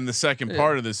year? And the second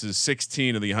part of this is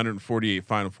 16 of the 148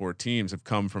 Final Four teams have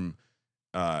come from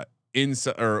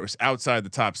inside or outside the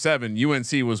top 7.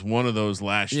 UNC was one of those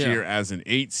last year as an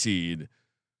 8 seed.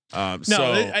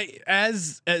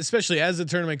 Especially as the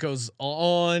tournament goes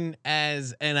on,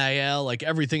 as NIL,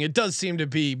 everything, it does seem to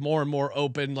be more and more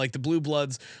open. Like the Blue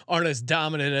Bloods aren't as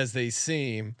dominant as they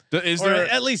seem.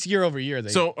 At least year over year?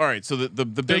 All right. So the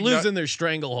they're losing their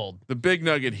stranglehold. The big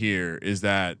nugget here is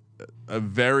that a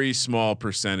very small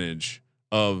percentage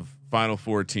of Final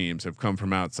Four teams have come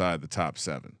from outside the top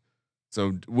 7.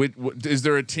 So, is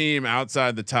there a team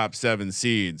outside the top 7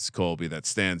 seeds, Colby, that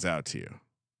stands out to you?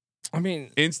 I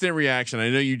mean, instant reaction. I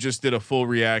know you just did a full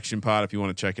reaction pod. If you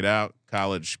want to check it out,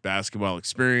 College Basketball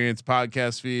Experience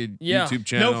podcast feed, YouTube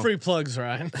channel. No free plugs,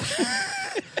 Ryan.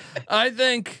 I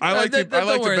think I like to.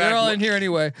 Don't worry, they're all in here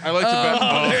anyway. I like to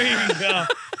back. There you go.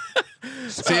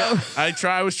 See,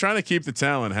 I was trying to keep the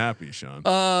talent happy, Sean.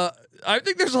 I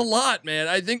think there's a lot, man.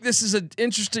 I think this is an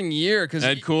interesting year because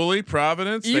Ed Cooley,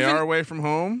 Providence, they are away from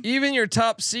home. Even your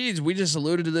top seeds, we just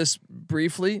alluded to this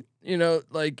briefly.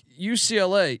 Like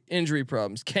UCLA injury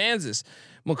problems, Kansas,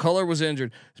 McCullough was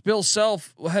injured. Bill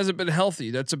Self hasn't been healthy.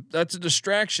 That's a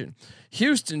distraction.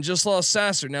 Houston just lost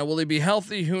Sasser. Now, will he be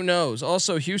healthy? Who knows?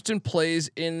 Also, Houston plays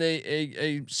in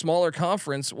a smaller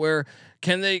conference where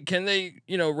can they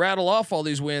rattle off all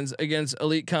these wins against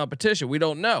elite competition? We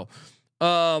don't know.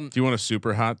 Do you want a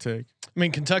super hot take? I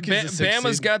mean, Kentucky's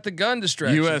Bama's got the gun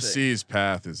distraction. USC's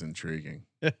path is intriguing.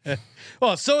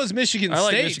 Well, so is Michigan State. I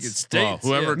like Michigan State. Well,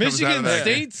 whoever comes Michigan out of that,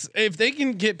 State's, if they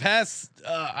can get past,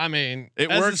 I mean,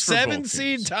 it as works a for 7 both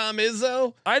seed, teams. Tom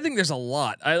Izzo. I think there's a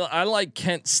lot. I like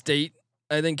Kent State.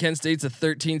 I think Kent State's a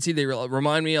 13 seed. They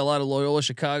remind me a lot of Loyola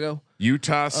Chicago.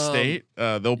 Utah State,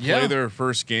 they'll play yeah. their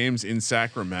first games in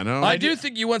Sacramento. I do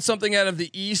think you want something out of the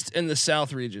East and the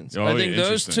South regions. Oh, I think yeah,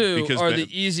 those interesting. two Because are the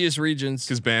easiest regions.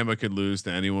 because Bama could lose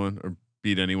to anyone or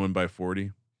beat anyone by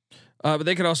 40, But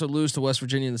they could also lose to West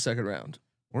Virginia in the second round.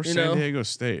 or You San know? Diego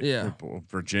State. Yeah. Or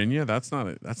Virginia. That's not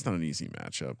an easy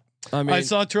matchup. I mean, I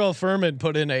saw Terrell Furman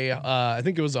put in I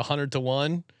think it was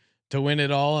 100-1 to win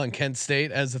it all on Kent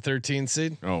State as the 13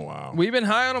 seed. Oh wow. we've been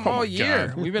high on them Oh all my year.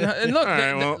 God. We've been and look. All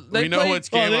right, well, they we know played,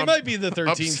 what's Well, game. they up- might be the 13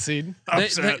 ups- seed.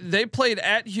 they played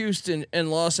at Houston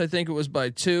and lost. I think it was by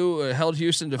 2. Held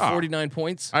Houston to 49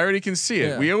 points. I already can see it.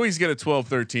 Yeah. We always get a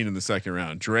 12-13 in the second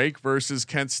round. Drake versus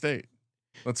Kent State.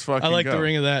 Let's fucking I like go. the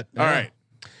ring of that. All right.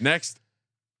 Next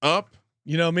up.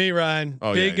 You know me, Ryan.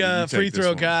 Oh, Big yeah, you take free this throw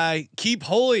one. guy. Keep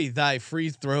holy thy free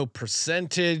throw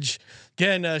percentage.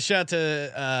 Again, shout out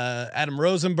to Adam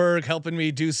Rosenberg helping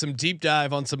me do some deep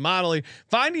dive on some modeling.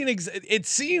 Finding it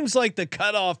seems like the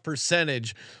cutoff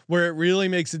percentage where it really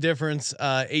makes a difference.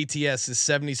 ATS is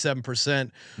 77%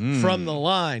 from the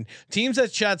line. Teams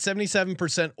that shot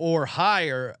 77% or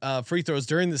higher free throws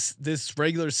during this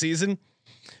regular season,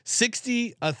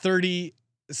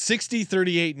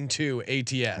 38 and 2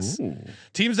 ATS. Ooh.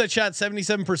 Teams that shot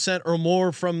 77% or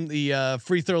more from the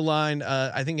free throw line,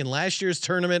 I think in last year's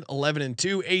tournament, 11 and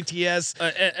 2 ATS.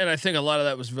 And I think a lot of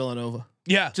that was Villanova.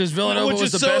 Yeah, Just Villanova Which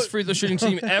was is the best free throw shooting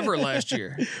team ever last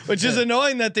year. which is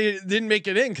annoying that they didn't make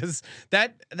it in because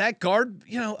that guard,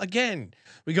 again,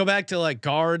 we go back to like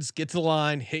guards, get to the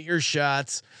line, hit your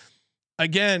shots.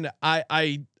 Again,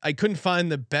 I couldn't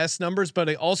find the best numbers, but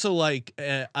I also like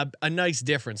a nice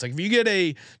difference. Like if you get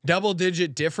a double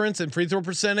digit difference in free throw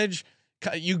percentage,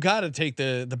 you got to take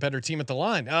the better team at the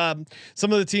line.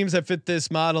 Some of the teams that fit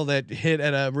this model that hit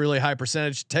at a really high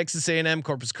percentage: Texas A&M,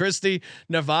 Corpus Christi,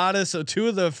 Nevada. So 2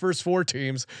 of the first 4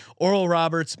 teams: Oral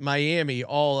Roberts, Miami,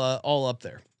 all up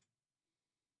there.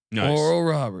 Nice. Oral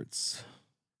Roberts.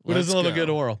 Who doesn't love a go. good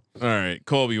Oral? All right,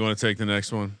 Colby, you want to take the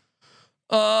next one?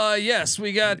 Yes,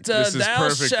 we got This is thou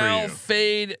perfect for shall you.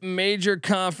 fade major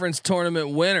conference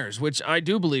tournament winners, which I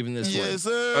do believe in this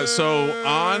one. So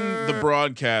on the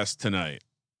broadcast tonight,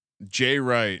 Jay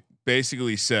Wright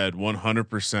basically said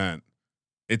 100%.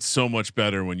 It's so much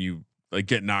better when you like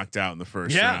get knocked out in the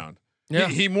first round. Yeah.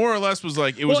 He more or less was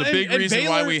like, it was Well, a big and reason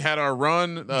why Baylor- we had our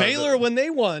run. Baylor, when they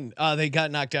won, they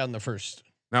got knocked out in the first.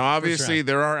 Now, obviously, round.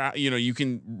 there are, you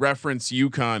can reference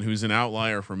UConn, who's an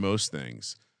outlier for most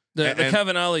things. The And-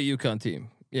 Kevin Ollie UConn team.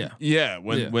 Yeah. Yeah,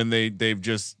 when they Jim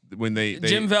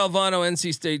Valvano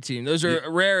NC State team. Those are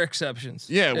rare exceptions.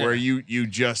 Yeah, where you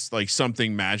just like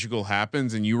something magical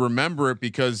happens and you remember it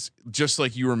because just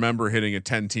like you remember hitting a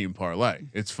 10-team parlay.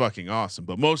 It's fucking awesome.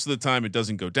 But most of the time it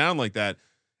doesn't go down like that.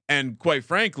 And quite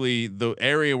frankly, the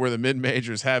area where the mid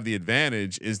majors have the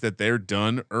advantage is that they're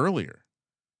done earlier.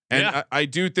 And I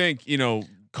do think,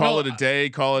 call it a day,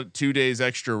 call it 2 days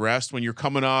extra rest when you're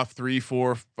coming off 3,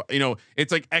 4, it's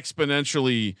like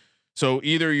exponentially. So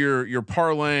either you're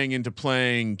parlaying into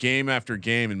playing game after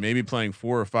game and maybe playing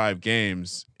 4 or 5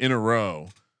 games in a row,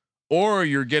 or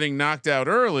you're getting knocked out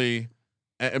early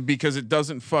because it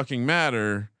doesn't fucking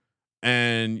matter.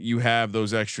 And you have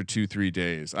those extra 2-3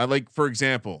 days. I like, for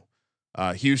example,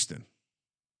 Houston,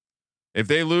 if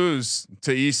they lose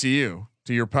to ECU,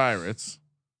 to your Pirates,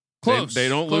 Close. They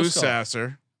don't Close lose call.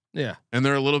 Sasser. Yeah. And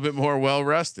they're a little bit more well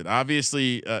rested,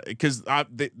 obviously, because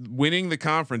winning the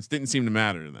conference didn't seem to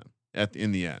matter to them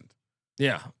in the end.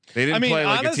 Yeah. They didn't play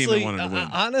like a team that wanted to win.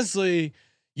 Honestly,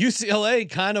 UCLA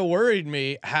kind of worried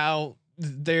me how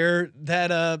they're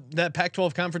that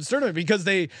Pac-12 conference tournament because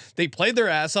they played their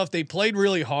ass off. They played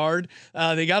really hard.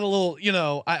 They got a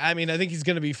little, I mean, I think he's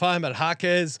going to be fine, but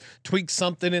Jaquez tweaked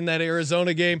something in that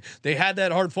Arizona game. They had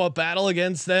that hard fought battle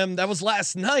against them. That was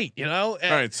last night, All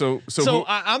right. So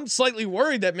I'm slightly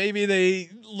worried that maybe they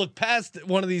look past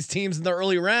one of these teams in the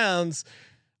early rounds.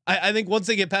 I think once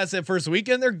they get past that first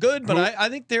weekend, they're good, but I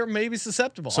think they're maybe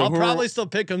susceptible. So I'll probably still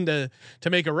pick them to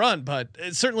make a run, but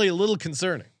it's certainly a little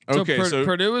concerning. okay, so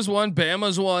Purdue is one,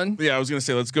 Bama's one, yeah, I was gonna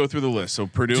say let's go through the list. So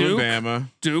Purdue Duke, and Bama,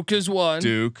 Duke is one,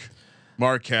 Duke,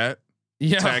 Marquette,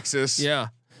 yeah, Texas, yeah,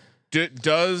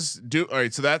 does Duke. All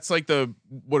right, so that's like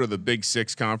what are the big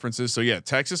 6 conferences? So yeah,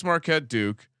 Texas, Marquette,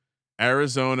 Duke,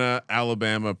 Arizona,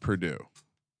 Alabama, Purdue.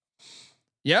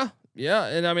 yeah.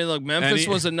 And I mean, look, Memphis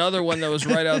was another one that was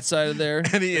right outside of there.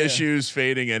 Any issues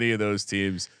fading any of those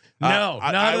teams? No,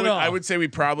 not at all. I would say we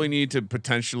probably need to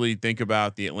potentially think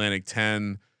about the Atlantic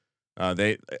 10.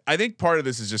 I think part of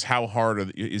this is just how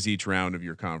hard is each round of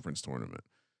your conference tournament.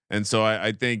 And so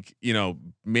I think,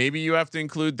 maybe you have to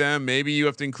include them. Maybe you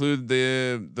have to include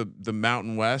the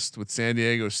Mountain West with San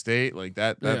Diego State like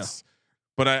that. That's,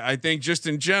 but I think just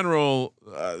in general,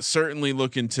 certainly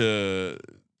looking to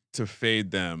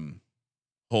fade them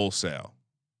wholesale,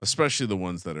 especially the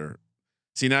ones that are.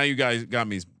 See, now you guys got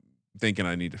me thinking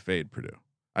I need to fade Purdue.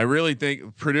 I really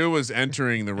think Purdue was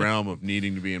entering the realm of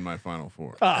needing to be in my Final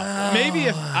Four. Maybe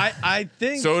if I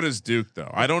think so does Duke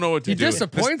though. I don't know what to do. He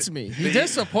disappoints me. He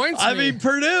disappoints me. I mean,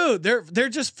 Purdue, they're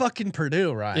just fucking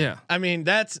Purdue, right? Yeah. I mean,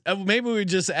 that's maybe we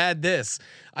just add this.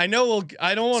 I know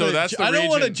I don't want to. I don't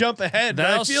want to jump ahead, but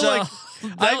I feel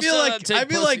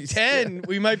like 10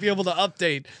 we might be able to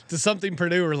update to something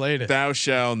Purdue related. Thou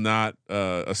shall not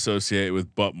associate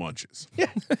with butt munches. Yeah.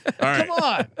 All right. Come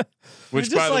on. Which,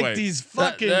 just by the like way, these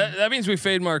fucking. That means we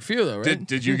fade Mark Few, though, right?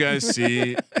 Did you guys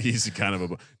see? He's kind of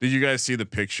a. Did you guys see the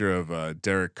picture of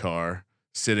Derek Carr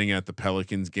sitting at the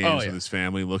Pelicans games with his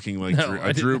family, looking like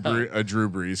a Drew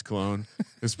Brees clone?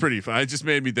 It's pretty fun. It just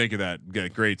made me think of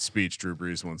that great speech Drew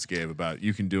Brees once gave about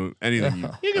you can do anything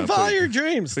you can follow your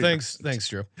dreams. Thanks,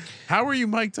 Drew. How were you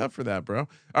mic'd up for that, bro?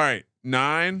 All right,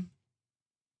 9.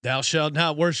 Thou shalt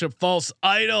not worship false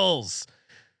idols.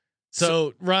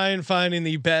 So Ryan finding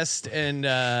the best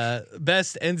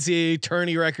NCAA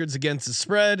tourney records against the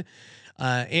spread.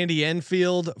 Andy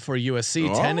Enfield for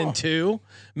USC 10-2.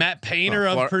 Matt Painter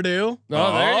of Purdue.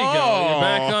 Oh, there you go. You're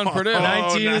back on Purdue.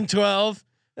 19-12.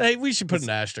 Hey, we should put an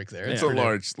asterisk there. It's a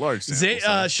large sample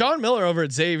size. Sean Miller over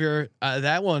at Xavier.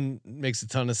 That one makes a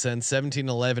ton of sense.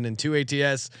 17-11 and 2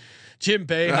 ATS. Jim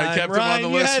Boeheim. I kept Ryan, him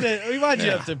on the list.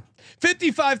 You have to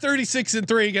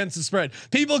 55-36-3 against the spread.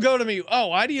 People go to me, oh,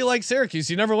 why do you like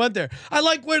Syracuse? You never went there. I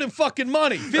like winning fucking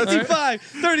money.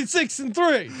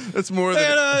 55-36-3. That's more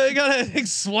than you gotta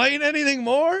explain anything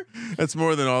more. That's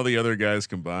more than all the other guys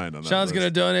combined on that. Sean's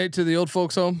gonna donate to the old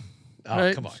folks home. Oh,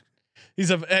 right? Come on.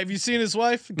 Have you seen his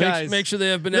wife? Guys, make sure they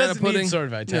have banana pudding. Sort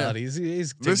of vitality. Yeah.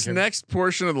 He's this next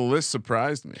portion of the list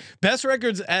surprised me. Best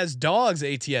records as dogs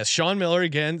ATS. Sean Miller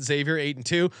again, Xavier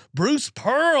 8-2. Bruce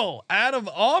Pearl out of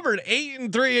Auburn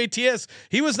 8-3 ATS.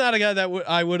 He was not a guy that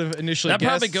I would have initially. That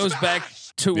probably goes back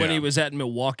to when he was at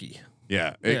Milwaukee.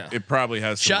 Yeah, it probably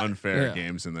has some unfair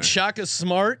games in there. Shaka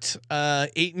Smart,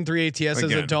 8-3 ATS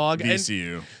as a dog.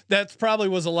 VCU. And that probably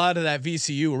was a lot of that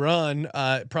VCU run.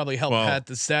 Probably helped pat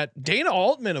the stat. Dana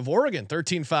Altman of Oregon,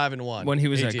 13-5-1 when he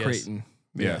was ATS. at Creighton.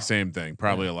 Yeah, same thing.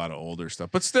 Probably a lot of older stuff,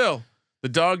 but still, the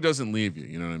dog doesn't leave you.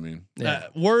 You know what I mean? Yeah.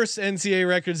 Worst NCAA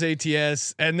records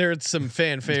ATS, and there's some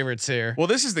fan favorites here. Well,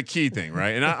 this is the key thing,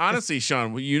 right? And honestly,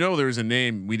 Sean, there was a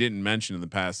name we didn't mention in the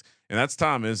past, and that's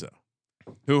Tom Izzo,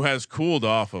 who has cooled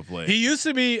off of late. He used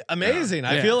to be amazing.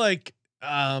 I feel like,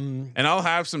 and I'll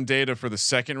have some data for the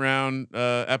second round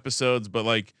episodes, but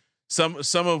like some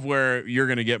of where you're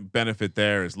going to get benefit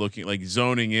there is looking like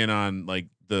zoning in on like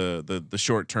the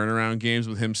short turnaround games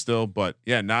with him still, but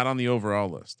yeah, not on the overall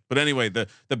list. But anyway, the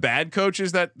bad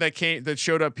coaches that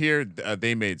showed up here,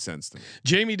 they made sense to me.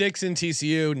 Jamie Dixon,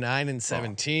 TCU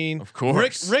 9-17. Of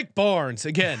course, Rick Barnes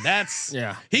again. That's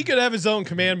he could have his own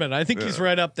commandment. I think he's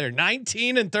right up there.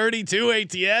 19-32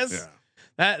 ATS. Yeah.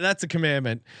 That's a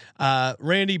commandment.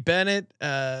 Randy Bennett,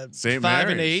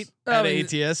 5-8 at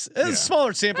ATS. It's a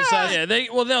smaller sample size. Yeah,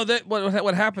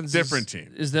 what happens? Different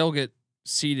team is they'll get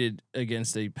seeded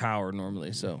against a power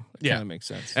normally, so it kind of makes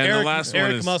sense. And the last one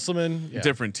is Musselman,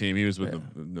 different team. He was with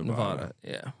Nevada.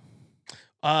 Yeah.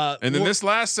 And then this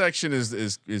last section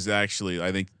is actually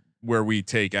I think where we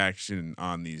take action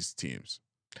on these teams.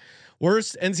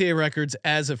 Worst NCAA records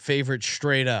as a favorite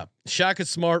straight up. Shaka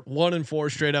Smart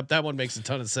 1-4 straight up. That one makes a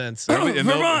ton of sense.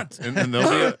 Vermont.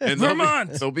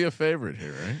 They'll be a favorite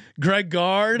here, right? Greg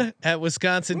Gard at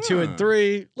Wisconsin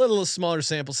 2-3. Little smaller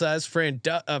sample size. Fran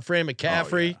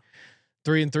McCaffrey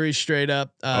 3-3 straight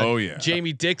up.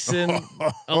 Jamie Dixon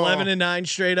 11-9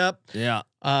 straight up. Yeah.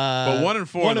 But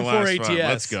 1-4 in the last ATS. round.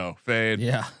 Let's go. Fade.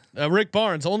 Yeah. Rick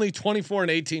Barnes only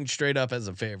 24-18 straight up as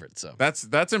a favorite. So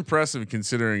that's impressive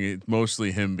considering it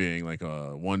mostly him being like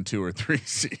a 1, 2, or 3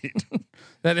 seed.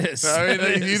 That is. I mean,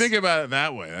 if you think about it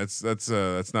that way,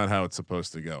 that's not how it's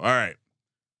supposed to go. All right,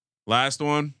 last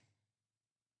one.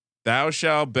 Thou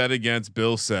shalt bet against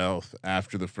Bill Self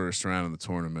after the first round of the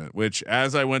tournament. Which,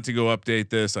 as I went to go update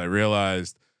this, I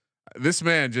realized this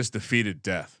man just defeated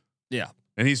death. Yeah,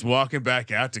 and he's walking back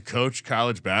out to coach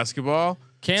college basketball.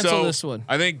 Cancel this one.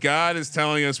 I think God is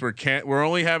telling us we're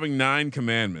only having 9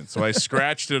 commandments. So I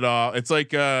scratched it all. It's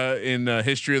like in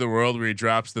History of the World where he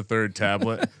drops the 3rd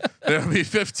tablet. There'll be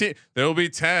 15. There'll be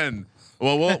 10.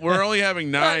 Well, we're only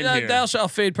having 9 here. Thou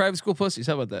shalt fade private school pussies.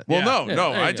 How about that? Well,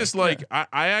 no. I just like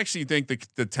I actually think the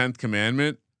 10th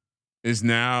commandment is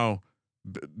now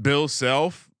Bill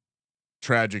Self,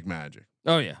 tragic magic.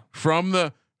 Oh yeah.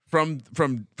 From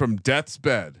death's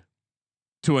bed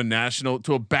to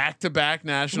a back-to-back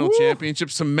national championship,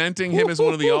 cementing him as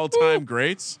one of the all-time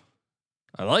greats.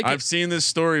 I like it. I've seen this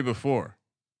story before.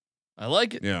 I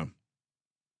like it. Yeah.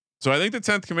 So I think the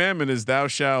 10th commandment is thou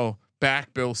shalt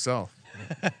back Bill Self.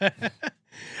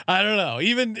 I don't know.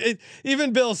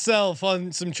 Even Bill Self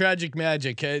on some tragic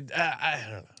magic. I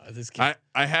don't know. This kid.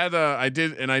 I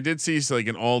did see like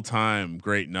an all-time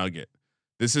great nugget.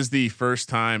 This is the first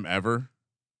time ever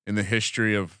in the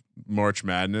history of March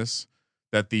Madness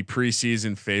that the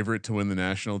preseason favorite to win the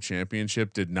national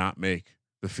championship did not make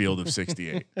the field of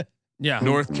 68. Yeah.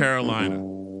 North Carolina.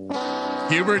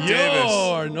 Hubert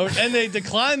Davis. And they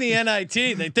decline the NIT.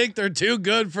 They think they're too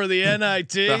good for the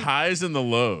NIT. The highs and the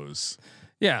lows.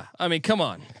 Yeah. I mean, come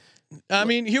on. I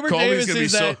mean, Hubert Davis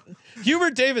is that.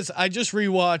 Hubert Davis. I just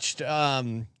rewatched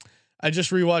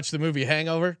the movie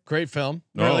Hangover. Great film.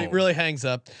 Really hangs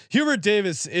up. Hubert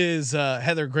Davis is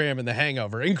Heather Graham in The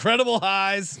Hangover. Incredible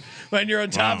highs when you're on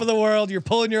top of the world, you're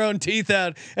pulling your own teeth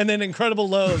out, and then incredible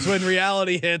lows when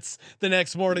reality hits the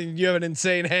next morning. You have an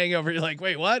insane hangover. You're like,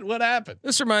 wait, what? What happened?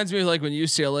 This reminds me of like when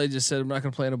UCLA just said, "I'm not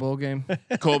going to play in a bowl game."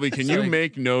 Colby, can you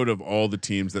make note of all the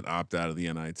teams that opt out of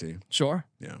the NIT? Sure.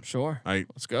 Yeah. Sure.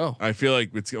 Let's go. I feel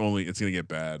like it's going to get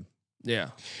bad. Yeah.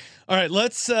 All right,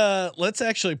 let's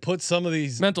actually put some of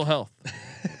these mental health.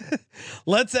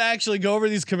 Let's actually go over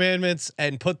these commandments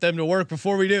and put them to work.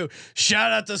 Before we do,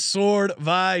 shout out to Sword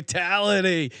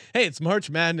Vitality. Hey, it's March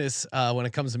Madness when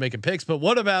it comes to making picks, but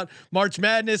what about March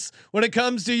Madness when it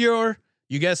comes to you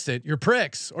guessed it, your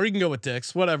pricks, or you can go with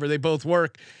dicks, whatever. They both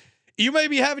work. You may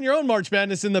be having your own March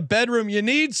Madness in the bedroom. You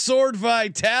need Sword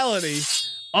Vitality.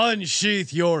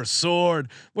 Unsheath your sword.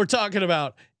 We're talking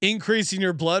about increasing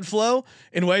your blood flow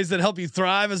in ways that help you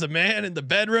thrive as a man in the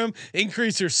bedroom,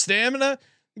 increase your stamina.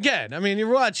 Again, I mean, you're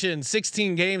watching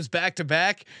 16 games back to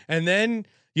back, and then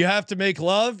you have to make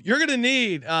love. You're going to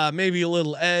need maybe a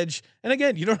little edge. And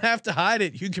again, you don't have to hide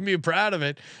it. You can be proud of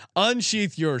it.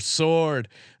 Unsheath your sword.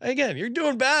 Again, you're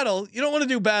doing battle. You don't want to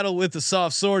do battle with a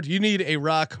soft sword. You need a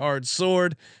rock hard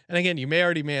sword. And again, you may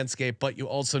already manscape, but you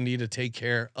also need to take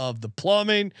care of the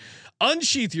plumbing.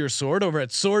 Unsheath your sword over at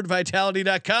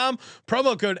swordvitality.com.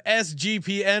 Promo code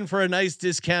SGPN for a nice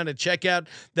discount at checkout.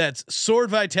 That's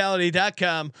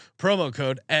swordvitality.com. Promo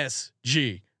code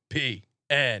SGPN.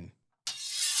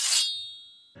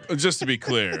 Just to be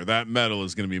clear, that metal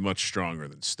is going to be much stronger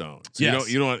than stone. So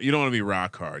yes. You don't want to be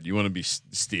rock hard. You want to be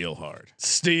steel hard.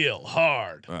 Steel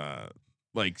hard.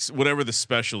 Like whatever the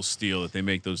special steel that they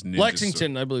make those ninjas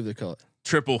Lexington, I believe they call it.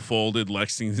 Triple folded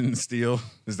Lexington steel.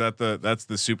 Is that's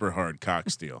the super hard cock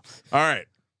steel. All right.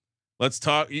 Let's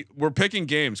talk. We're picking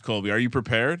games, Colby. Are you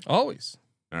prepared? Always.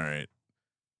 All right.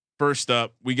 First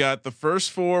up, we got the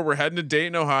first 4. We're heading to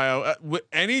Dayton, Ohio.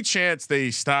 Any chance they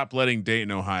stop letting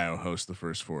Dayton, Ohio host the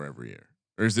first 4 every year?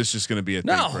 Or is this just going to be a thing?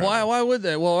 No, forever? why would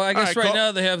they? Well, I guess right cool.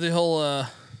 now they have the whole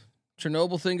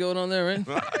Chernobyl thing going on there, right?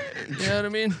 You know what I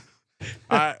mean?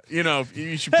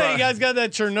 You should. Hey, you guys got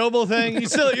that Chernobyl thing?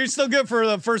 You're still good for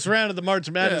the first round of the March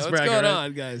Madness bracket. What's going right?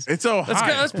 on, guys? It's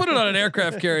Ohio. Let's put it on an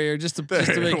aircraft carrier just to make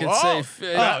it safe.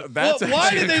 Why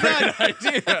did they not?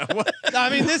 Idea. I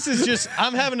mean, this is just.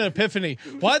 I'm having an epiphany.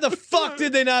 Why the fuck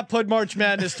did they not put March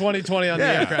Madness 2020 on the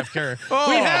aircraft carrier?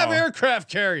 We have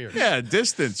aircraft carriers. Yeah,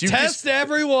 distance. You test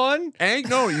everyone.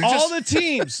 All the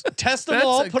teams. Test them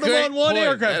all. Put them on one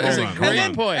aircraft That's carrier. a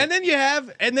great point. And then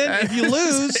if you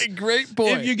lose, great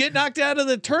point. if you get knocked out of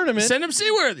the tournament, send them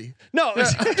Seaworthy. No,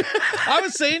 I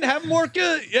was saying have them work.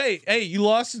 Hey, you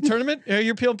lost the tournament.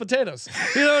 You're peeling potatoes.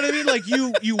 You know what I mean? Like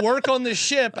you work on the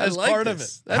ship as part of it.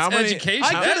 That's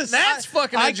education. That's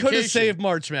fucking I education. could have saved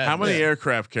March Madness. How many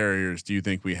aircraft carriers do you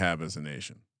think we have as a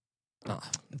nation?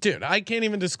 Dude, I can't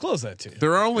even disclose that to you.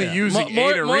 They're only using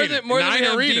 8 arenas. More than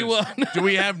 9 arenas. D1. Do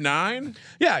we have 9?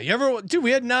 Yeah,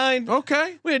 we had 9.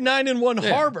 Okay, we had 9 in one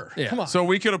harbor. Yeah. Come on. So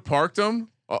we could have parked them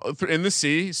in the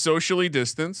sea, socially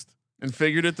distanced, and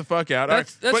figured it the fuck out.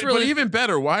 That's but really even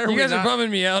better. Why are you we? guys not, are bumming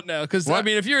me out now? Because I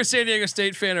mean, if you're a San Diego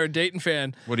State fan or a Dayton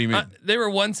fan, what do you mean? They were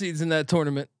 1 seeds in that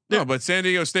tournament. No, but San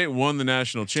Diego State won the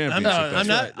national championship.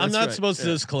 I'm not supposed to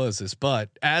disclose this, but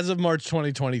as of March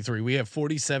 2023, we have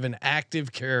 47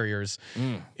 active carriers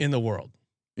in the world.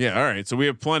 Yeah, all right. So we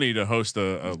have plenty to host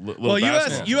a little. Well,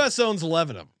 US owns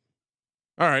 11 of them.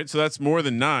 All right, so that's more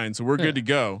than 9. So we're good to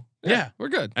go. Yeah, we're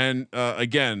good. And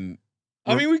again,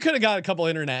 I mean, we could have got a couple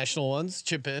international ones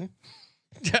chip in.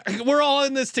 We're all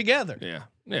in this together. Yeah,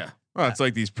 yeah. Well, it's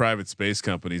like these private space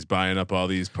companies buying up all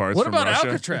these parts. What from about Russia.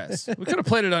 Alcatraz? We could have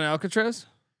played it on Alcatraz.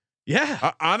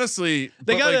 Yeah, honestly,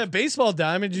 they got a baseball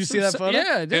diamond. Did you see that photo?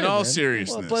 Yeah, I did, in all man.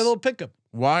 seriousness, Well, play a little pickup.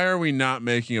 why are we not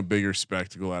making a bigger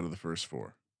spectacle out of the first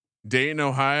 4? Dayton,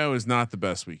 Ohio is not the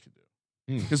best we could do.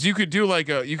 Because you could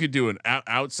do an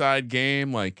outside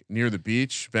game like near the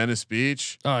beach, Venice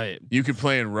Beach. Oh, yeah. You could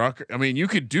play in Rucker. I mean, you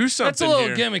could do something. That's a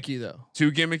little here. gimmicky though.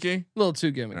 Too gimmicky. A little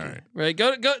too gimmicky. All right. Right.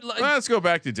 Go. Well, let's go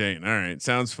back to Dayton. All right,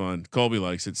 sounds fun. Colby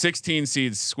likes it. 16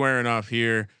 seeds squaring off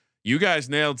here. You guys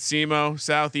nailed SEMO,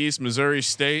 Southeast Missouri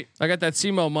State. I got that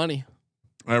SEMO money.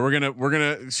 All right, we're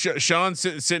gonna. Sean's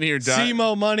sitting here.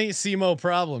 SEMO money, SEMO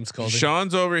problems. Colby.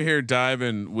 Sean's over here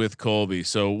diving with Colby.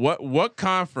 So what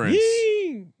conference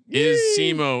is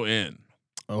SEMO in?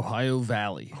 Ohio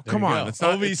Valley. Oh, come on, it's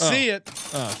not OVC it.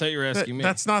 Oh, I thought you were asking me.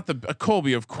 That's not the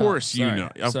Colby. Of course you know.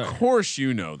 Of Sorry. course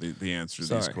you know the answer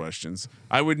to these questions.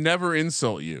 I would never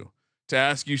insult you to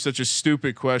ask you such a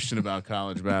stupid question about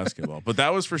college basketball. But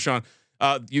that was for Sean.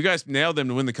 You guys nailed them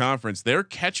to win the conference. They're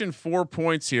catching 4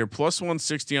 points here, plus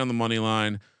 160 on the money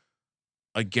line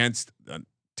against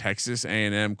Texas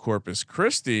A&M Corpus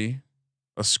Christi,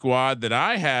 a squad that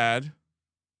I had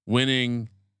winning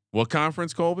what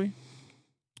conference, Colby?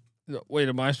 Wait,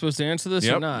 am I supposed to answer this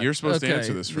or not? You're supposed to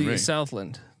answer this for me.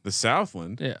 Southland. The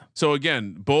Southland. Yeah. So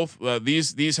again, both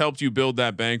these helped you build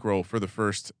that bankroll for the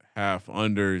first half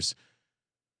unders.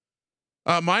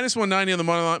 Minus 190 on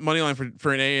the money line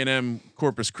for an A&M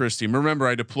Corpus Christi. Remember,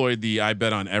 I deployed the I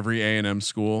bet on every A&M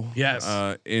school. Yes.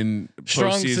 In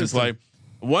Strong postseason system. play.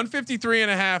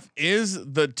 153.5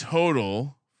 is the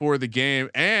total for the game,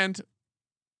 and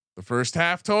the first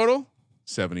half total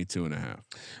 72.5.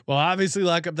 Well, obviously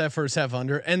lock up that first half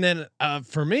under, and then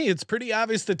for me, it's pretty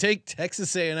obvious to take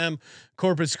Texas A&M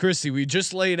Corpus Christi. We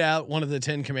just laid out one of the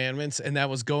 10 commandments, and that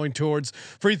was going towards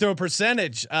free throw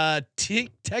percentage.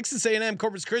 Texas A&M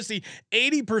Corpus Christi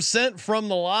 80% from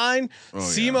the line.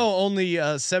 SEMO only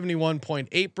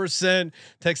 71.8%.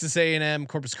 Texas A&M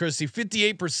Corpus Christi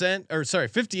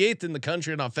 58% in the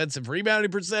country in offensive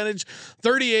rebounding percentage.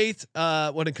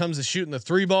 38th when it comes to shooting the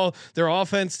 3 ball. Their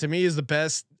offense to me is the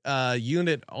best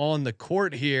unit on the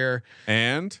court here,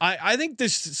 and I think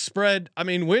this spread. I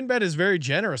mean, WinBet is very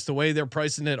generous the way they're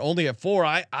pricing it, only at 4.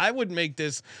 I would make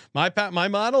this my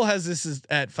model has this is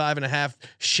at 5.5,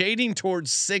 shading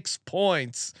towards 6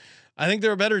 points. I think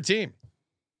they're a better team.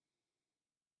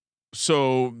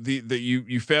 So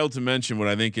you failed to mention what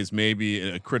I think is maybe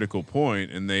a critical point,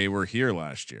 and they were here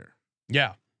last year.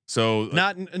 Yeah. So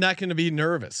not going to be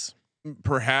nervous.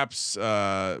 Perhaps.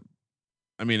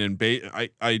 I mean,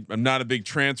 I'm not a big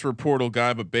transfer portal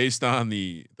guy, but based on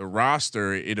the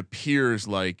roster, it appears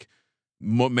like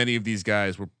many of these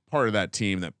guys were part of that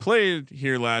team that played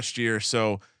here last year.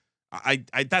 So I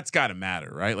that's got to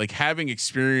matter, right? Like having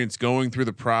experience going through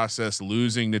the process,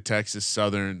 losing to Texas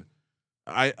Southern.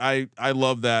 I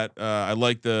love that. I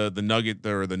like the nugget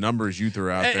there, or the numbers you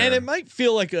threw out there, and it might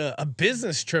feel like a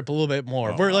business trip a little bit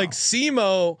more. Where like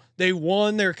SEMO, they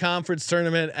won their conference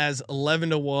tournament as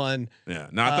 11-1. Yeah,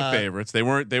 not the favorites. They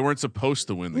weren't supposed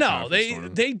to win.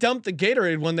 They dumped the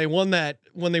Gatorade when they won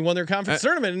their conference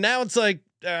tournament, and now it's like,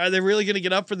 are they really going to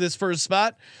get up for this first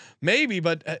spot? Maybe,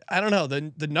 but I don't know.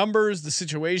 The numbers, the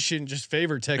situation just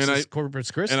favor Texas Corpus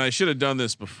Christi. And I should have done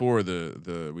this before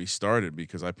we started,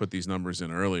 because I put these numbers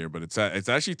in earlier, but it's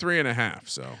actually 3.5.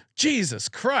 So Jesus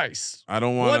Christ, I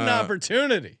don't want. What an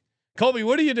opportunity, Colby.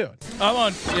 What are you doing?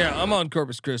 I'm on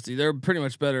Corpus Christi. They're pretty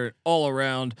much better all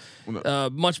around.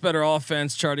 Much better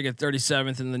offense, charting at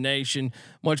 37th in the nation.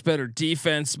 Much better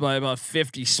defense by about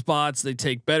 50 spots. They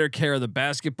take better care of the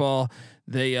basketball.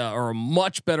 They are a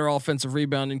much better offensive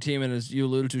rebounding team, and as you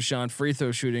alluded to, Sean, free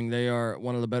throw shooting, they are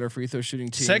one of the better free throw shooting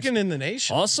teams. Second in the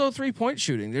nation. Also 3-point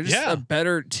shooting. They're just a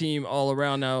better team all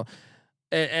around now.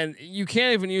 And you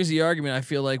can't even use the argument, I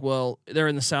feel like, well, they're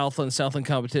in the Southland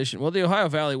competition. Well, the Ohio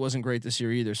Valley wasn't great this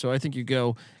year either. So I think you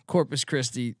go Corpus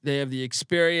Christi. They have the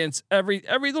experience. Every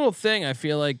little thing I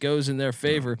feel like goes in their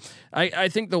favor. I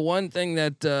think the one thing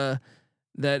that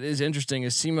is interesting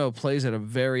is SEMO plays at a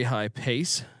very high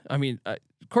pace. I mean,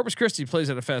 Corpus Christi plays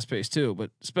at a fast pace too, but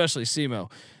especially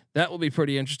SEMO. That will be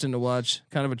pretty interesting to watch.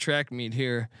 Kind of a track meet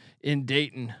here in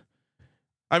Dayton.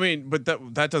 I mean, but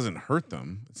that doesn't hurt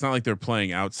them. It's not like they're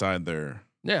playing outside their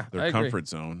comfort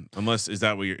zone. Unless is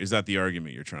that the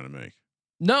argument you're trying to make?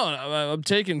 No, I'm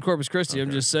taking Corpus Christi. Okay.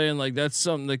 I'm just saying like that's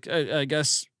something like I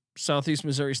guess Southeast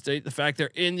Missouri State. The fact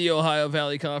they're in the Ohio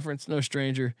Valley Conference, no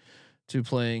stranger to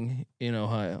playing in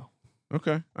Ohio.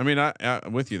 Okay. I mean,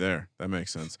 I'm with you there. That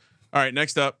makes sense. All right.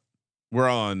 Next up, we're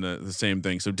all on the same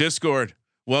thing. So Discord,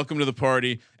 welcome to the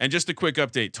party. And just a quick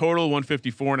update: total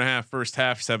 154.5, first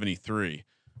half 73.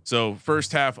 So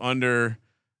first half under.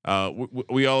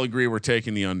 We all agree we're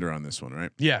taking the under on this one,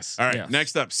 right? Yes. All right. Yes.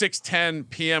 Next up, 6:10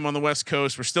 p.m. on the West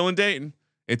Coast. We're still in Dayton.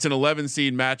 It's an 11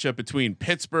 seed matchup between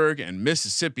Pittsburgh and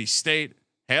Mississippi State.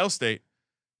 Hail State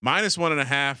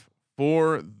 -1.5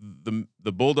 for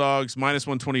the Bulldogs.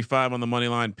 -125 on the money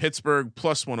line. Pittsburgh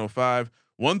 +105.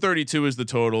 132 is the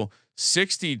total.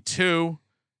 62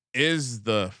 is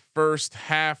the first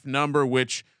half number,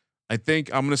 which I think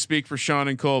I'm going to speak for Sean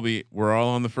and Colby. We're all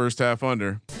on the first half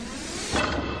under.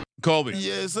 Colby.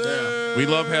 Yes, sir. We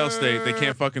love Hail State. They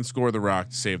can't fucking score the rock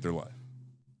to save their life.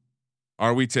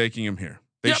 Are we taking him here?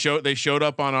 They showed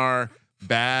up on our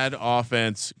bad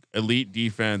offense, elite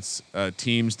defense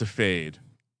teams to fade.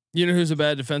 You know who's a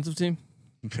bad defensive team?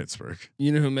 Pittsburgh.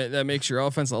 You know who that makes your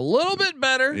offense a little bit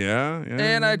better. Yeah.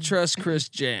 And I trust Chris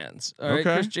Jans. All right,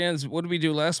 Okay. Chris Jans. What did we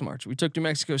do last March? We took New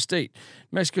Mexico State.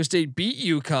 New Mexico State beat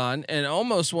UConn and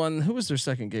almost won. Who was their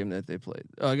second game that they played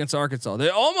against Arkansas? They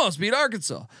almost beat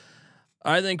Arkansas.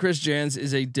 I think Chris Jans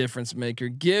is a difference maker.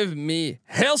 Give me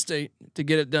Hail State to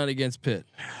get it done against Pitt.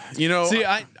 You know, see,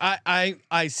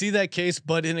 I see that case,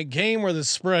 but in a game where the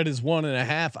spread is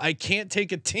 1.5, I can't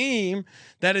take a team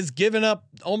that has given up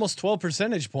almost 12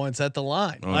 percentage points at the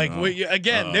line.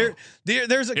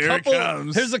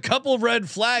 There's a couple red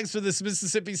flags for this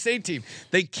Mississippi State team.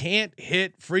 They can't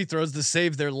hit free throws to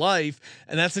save their life,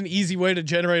 and that's an easy way to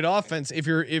generate offense if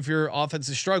your offense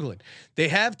is struggling. They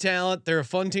have talent. They're a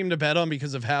fun team to bet on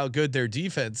because of how good their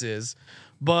defense is,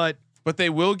 but they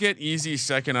will get easy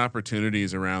second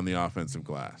opportunities around the offensive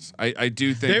glass. I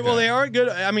do think they are good.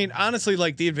 I mean, honestly,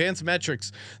 like the advanced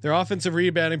metrics, their offensive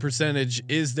rebounding percentage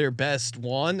is their best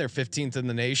one. They're 15th in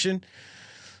the nation.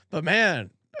 But man,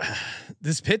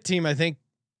 this Pitt team, I think,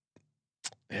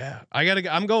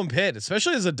 I'm going Pitt,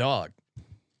 especially as a dog.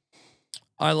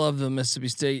 I love the Mississippi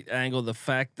State angle. The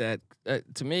fact that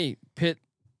to me, Pitt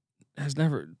has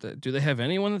never. Do they have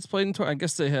anyone that's played in tour? I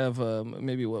guess they have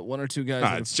maybe one or two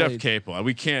guys. It's Jeff Capel.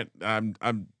 We can't. I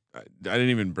didn't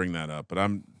even bring that up, but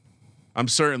I'm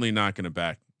certainly not going to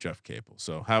back Jeff Capel.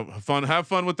 So have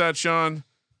fun with that, Sean.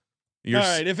 All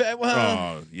right.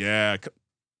 Oh yeah.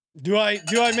 Do I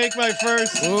make my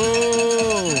first?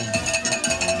 Ooh.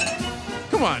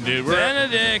 Come on, dude.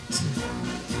 Benedict.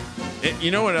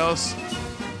 You know what else?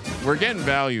 We're getting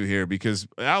value here because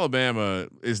Alabama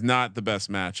is not the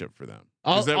best matchup for them.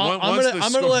 I'm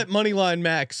gonna let Moneyline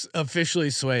Max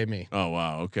officially sway me. Oh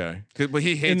wow, okay. But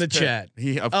he hates in the Pitt.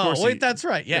 chat. That's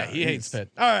right. Yeah, he hates Pitt.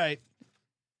 All right,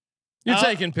 you're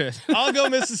taking Pitt. I'll go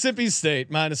Mississippi State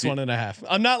 -1.5.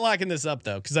 I'm not locking this up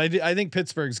though because I think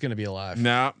Pittsburgh's going to be alive.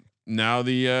 Now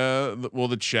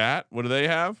the chat. What do they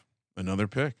have? Another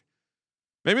pick.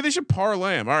 Maybe they should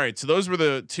parlay them. All right, so those were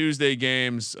the Tuesday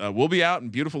games. We'll be out in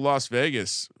beautiful Las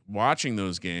Vegas watching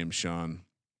those games, Sean,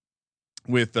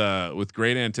 with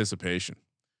great anticipation.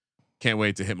 Can't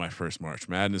wait to hit my first March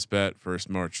Madness bet. First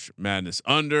March Madness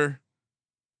under.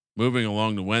 Moving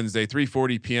along to Wednesday,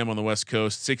 3:40 p.m. on the West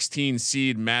Coast. 16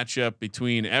 seed matchup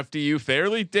between FDU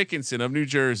Fairleigh Dickinson of New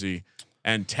Jersey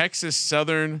and Texas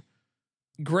Southern.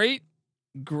 Great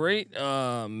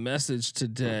message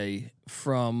today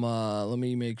from let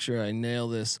me make sure I nail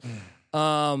this.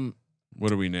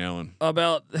 What are we nailing?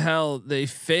 About how they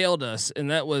failed us,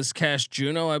 and that was Cash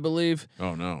Juno, I believe.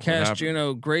 Oh no, Cash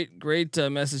Juno, great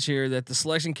message here that the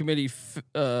selection committee,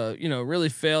 really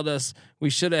failed us. We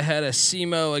should have had a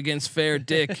SEMO against Fair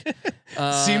Dick.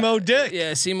 SEMO Dick.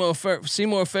 Yeah, Seymour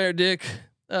Fair Dick.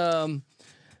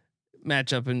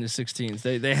 Matchup in the 16s.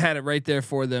 They had it right there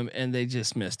for them, and they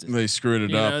just missed it. They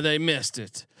screwed it up. They missed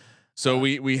it. So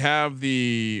we have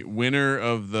the winner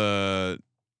of the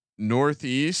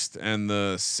Northeast and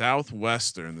the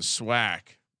Southwestern, the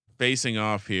SWAC, facing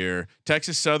off here.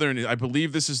 Texas Southern, I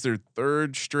believe this is their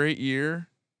third straight year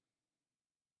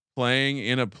playing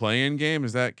in a play-in game.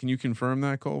 Can you confirm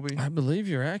that, Colby? I believe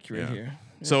you're accurate here.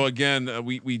 Yeah. So again,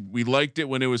 we liked it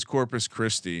when it was Corpus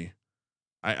Christi.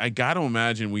 I got to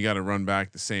imagine we got to run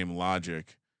back the same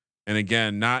logic. And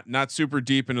again, not super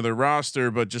deep into the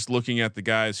roster, but just looking at the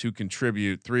guys who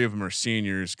contribute. 3 of them are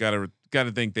seniors. Got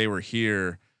to think they were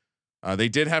here. They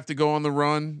did have to go on the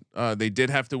run. They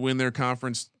did have to win their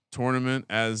conference tournament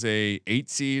as a 8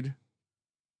 seed.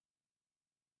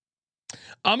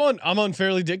 I'm on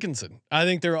Fairleigh Dickinson. I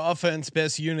think their offense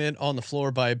best unit on the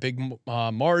floor by a big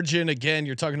margin. Again,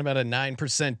 you're talking about a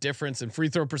 9% difference in free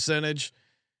throw percentage.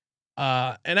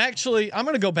 And actually, I'm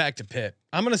going to go back to Pitt.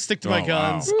 I'm going to stick to my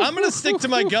guns. Wow. I'm going to stick to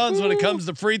my guns when it comes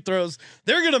to free throws.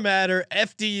 They're going to matter.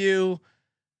 FDU,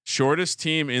 shortest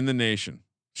team in the nation,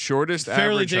 shortest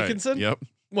Fairleigh average Dickinson. Height. Yep.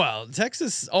 Well,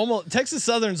 Texas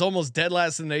Southern's almost dead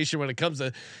last in the nation when it comes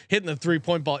to hitting the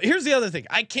 3-point ball. Here's the other thing: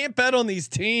 I can't bet on these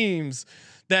teams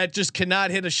that just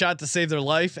cannot hit a shot to save their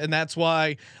life, and that's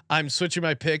why I'm switching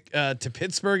my pick to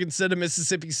Pittsburgh instead of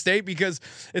Mississippi State, because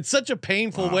it's such a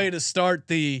painful way to start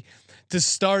the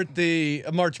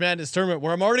March Madness tournament,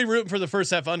 where I'm already rooting for the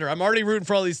first half under. I'm already rooting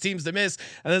for all these teams to miss,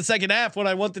 and then the second half, when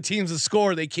I want the teams to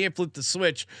score, they can't flip the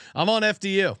switch. I'm on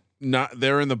FDU.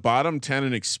 They're in the bottom 10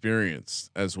 in experience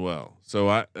as well.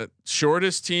 So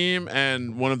shortest team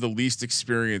and one of the least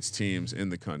experienced teams in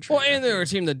the country. Well, and they're a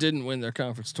team that didn't win their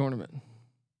conference tournament.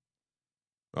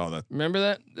 Oh, remember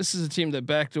that? This is a team that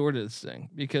backdoored this thing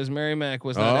because Mary Mac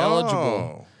was not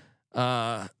eligible.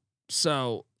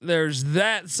 So there's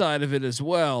that side of it as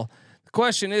well. The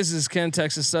question is can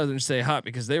Texas Southern stay hot,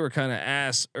 because they were kind of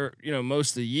ass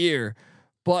most of the year,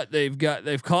 but they've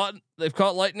caught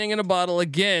lightning in a bottle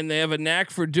again. They have a knack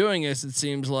for doing this. It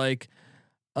seems like.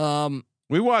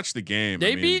 We watched the game.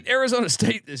 They beat Arizona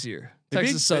State this year.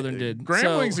 Texas Southern did.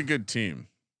 Grambling's a good team.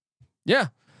 Yeah.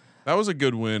 That was a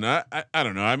good win. I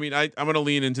don't know. I mean, I'm going to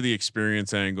lean into the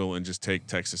experience angle and just take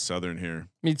Texas Southern here.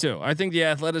 Me too. I think the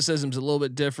athleticism is a little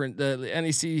bit different. The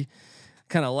NEC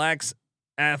kind of lacks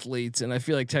athletes, and I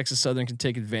feel like Texas Southern can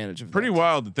take advantage of it. Pretty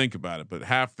wild to think about it, but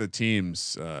half the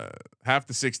teams, half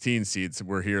the 16 seeds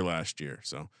were here last year.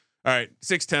 So, all right,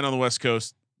 6-10 on the West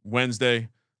Coast Wednesday.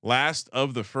 Last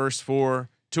of the first 4,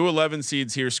 2 11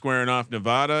 seeds here squaring off: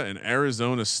 Nevada and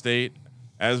Arizona State.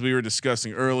 As we were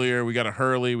discussing earlier, we got a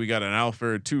Hurley, we got an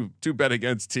Alford, two bet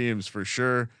against teams for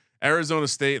sure. Arizona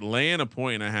State laying a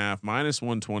 .5,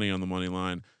 -120 on the money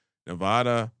line.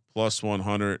 Nevada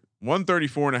 +100,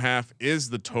 134.5 is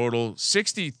the total.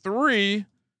 63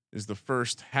 is the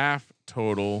first half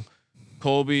total.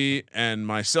 Colby and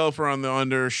myself are on the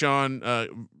under. Sean,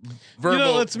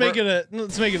 verbal. Let's make it a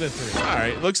 3. All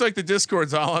right, looks like the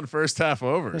Discord's all on first half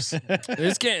overs.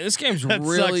 This game's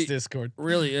really Discord,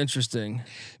 really interesting.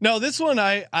 No, this one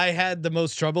I had the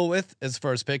most trouble with as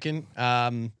far as picking,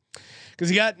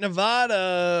 because you got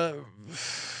Nevada.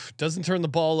 Doesn't turn the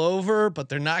ball over, but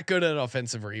they're not good at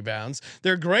offensive rebounds.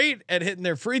 They're great at hitting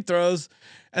their free throws.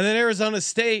 And then Arizona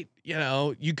State,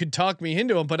 you could talk me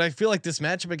into them, but I feel like this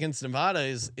matchup against Nevada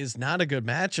is not a good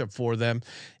matchup for them.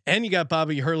 And you got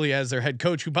Bobby Hurley as their head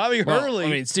coach, Hurley. I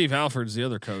mean, Steve Halford's the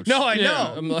other coach. No, I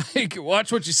know. I'm like,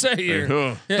 watch what you say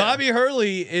here. Yeah. Bobby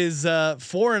Hurley is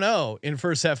 4-0 in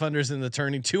first half unders in the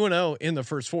tourney, 2-0 in the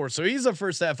first 4. So he's a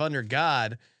first half under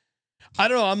god. I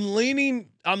don't know. I'm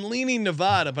leaning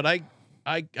Nevada, but I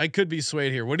could be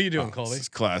swayed here. What are you doing, Colby? It's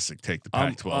classic. Take the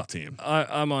Pac-12 team.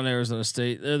 I'm on Arizona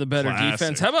State. They're the better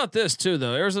defense. How about this too,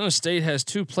 though? Arizona State has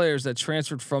 2 players that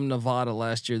transferred from Nevada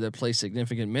last year that play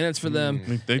significant minutes for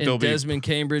them. In Desmond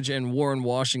Cambridge and Warren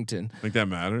Washington. Think that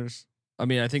matters? I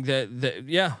mean, I think that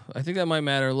I think that might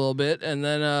matter a little bit. And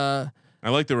then I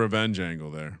like the revenge angle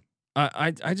there.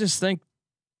 I just think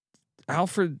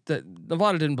Alfred, that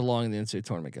Nevada didn't belong in the NCAA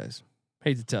tournament, guys.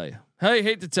 Hate to tell you.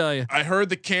 Hate to tell you. I heard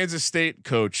the Kansas State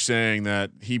coach saying that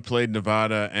he played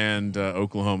Nevada and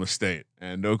Oklahoma State,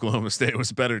 and Oklahoma State was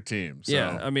a better team. So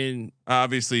yeah, I mean,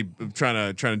 obviously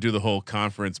trying to do the whole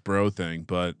conference bro thing,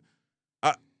 but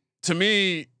to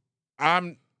me,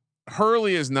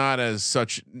 Hurley is not as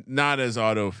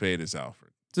auto fade as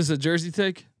Alfred. Is this a Jersey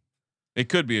take? It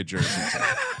could be a Jersey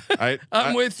take.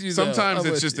 I'm with you. Sometimes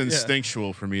it's just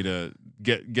instinctual for me to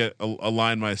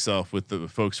align myself with the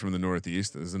folks from the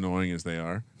Northeast, as annoying as they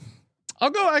are.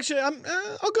 I'll go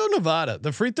Nevada.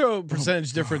 The free throw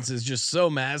percentage difference is just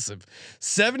so massive.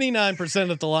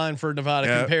 79% at the line for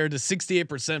Nevada compared to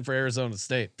 68% for Arizona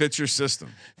State. Fits your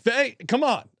system. Hey, come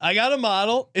on. I got a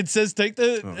model. It says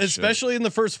especially in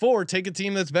the first 4, take a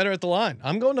team that's better at the line.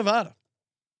 I'm going Nevada.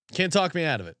 Can't talk me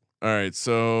out of it. All right.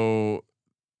 So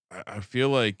I feel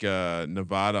like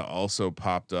Nevada also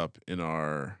popped up in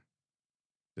our.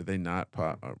 Did they not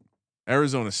pop?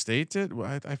 Arizona State did.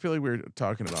 Well, I feel like we were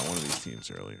talking about one of these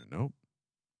teams earlier. Nope.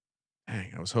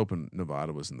 Dang, I was hoping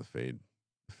Nevada was in the fade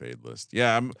list.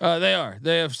 Yeah, they are.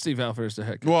 They have Steve Alford as the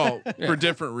head coach. Well, for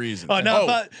different reasons. Not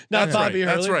Bobby Hurley.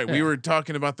 That's right. We were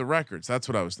talking about the records. That's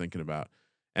what I was thinking about.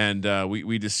 And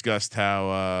we discussed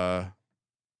how.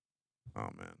 Oh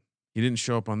man. He didn't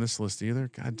show up on this list either.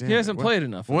 God damn. He hasn't played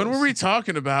enough. When were we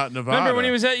talking about Nevada? Remember when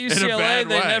he was at UCLA?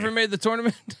 They never made the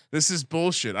tournament. This is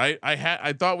bullshit.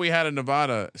 I thought we had a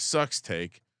Nevada sucks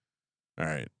take. All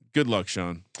right. Good luck,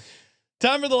 Sean.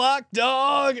 Time for the lock,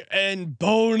 dog, and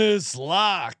bonus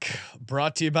lock.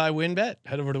 Brought to you by WynnBET.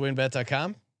 Head over to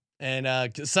wynnbet.com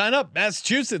and sign up.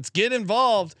 Massachusetts, get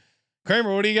involved.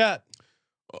 Kramer, what do you got?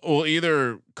 Well,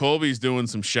 either Colby's doing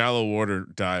some shallow water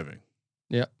diving.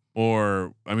 Yeah.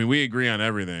 Or, I mean, we agree on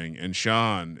everything. And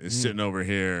Sean is sitting over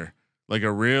here like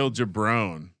a real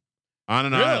jabron on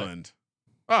an island.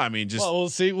 Oh, I mean, just we'll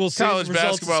see. We'll see. College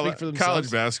basketball. College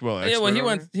basketball. Yeah. Well,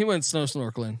 he went snow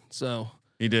snorkeling. So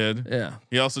he did. Yeah.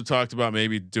 He also talked about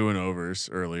maybe doing overs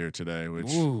earlier today, which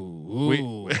we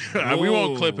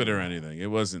won't clip it or anything. It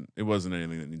wasn't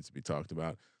anything that needs to be talked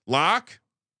about. Lock?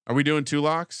 Are we doing 2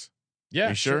 locks?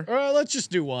 Yeah. Sure. Let's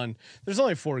just do one. There's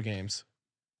only 4 games.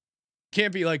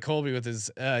 Can't be like Colby with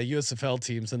his USFL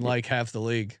teams and like half the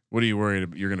league. What are you worried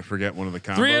about? You're going to forget one of the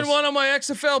combos? 3-1 on my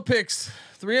XFL picks.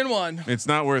 3-1. It's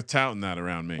not worth touting that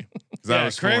around me because I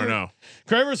was 4-0.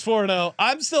 Kramer's 4-0.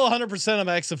 I'm still 100% of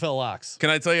my XFL locks. Can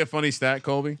I tell you a funny stat,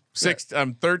 Colby?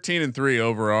 I'm 13-3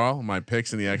 overall my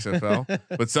picks in the XFL,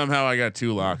 but somehow I got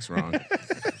 2 locks wrong.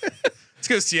 It's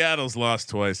because Seattle's lost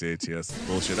twice. ATS is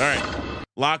bullshit. All right,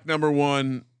 lock number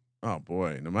 1. Oh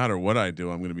boy, no matter what I do,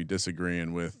 I'm going to be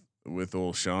disagreeing with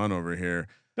old Sean over here.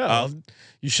 No,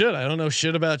 you should. I don't know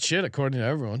shit about shit according to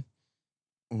everyone.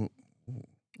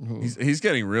 He's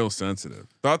getting real sensitive.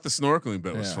 Thought the snorkeling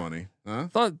bit was funny. Huh?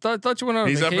 Thought you went on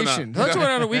a vacation. Thought you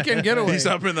went on a weekend getaway. He's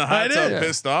up in the hot tub,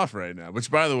 pissed off right now.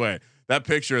 Which, by the way, that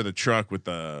picture of the truck with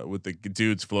the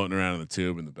dudes floating around in the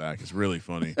tube in the back is really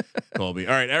funny. Colby.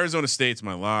 All right, Arizona State's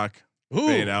my lock.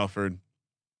 Fade Alford.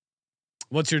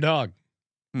 What's your dog?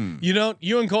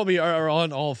 You and Colby are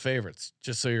on all favorites,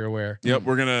 just so you're aware. Yep,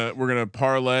 we're gonna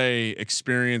parlay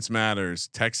experience matters.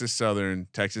 Texas Southern,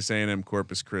 Texas A&M,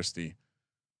 Corpus Christi.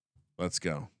 Let's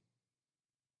go.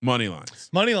 Money lines.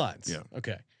 Yeah.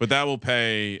 Okay. But that will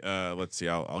pay. Let's see.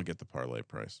 I'll get the parlay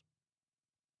price.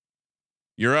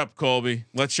 You're up, Colby.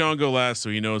 Let Sean go last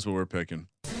so he knows what we're picking.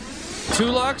 2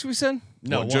 locks, we said?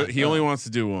 No, he only wants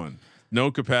to do 1. No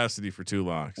capacity for 2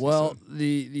 locks. Well,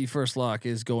 the first lock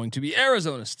is going to be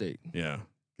Arizona State. Yeah.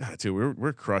 God, dude,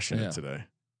 we're crushing it today.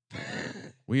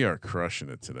 We are crushing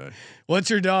it today. What's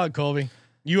your dog, Colby?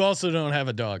 You also don't have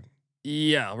a dog.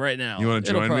 Yeah, right now. You want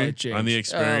to join me change. on the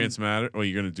experience matter? Oh,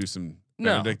 you're going to do some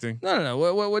Benedicting? No.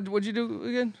 What'd you do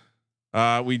again?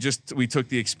 We took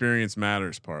the experience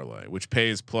matters parlay, which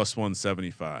pays plus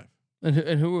 175.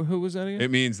 And who was that again? It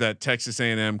means that Texas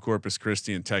A&M, Corpus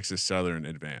Christi, and Texas Southern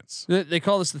advance. They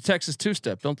call this the Texas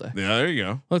 2-step, don't they? Yeah, there you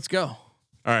go. Let's go. All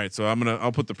right, so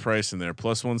I'll put the price in there,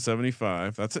 plus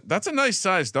 175. That's a nice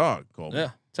sized dog, Colby. Yeah,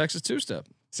 Texas 2-step.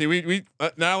 See, we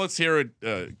now let's hear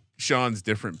Sean's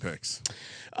different picks.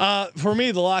 For me,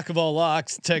 the lock of all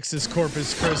locks, Texas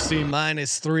Corpus Christi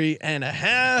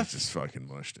 -3.5. Just fucking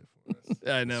mushed it.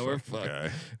 I know we're fucked.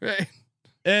 Okay. Right.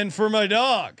 And for my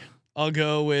dog, I'll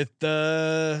go with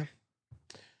Pitt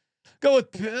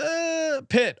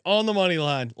on the money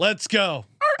line. Let's go.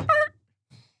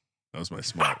 That was my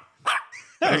small.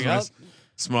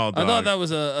 Small dog. I thought that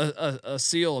was a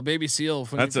seal, a baby seal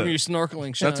from your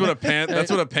snorkeling. Sean. That's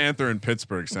what a panther in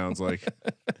Pittsburgh sounds like.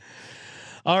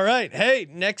 All right. Hey,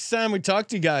 next time we talk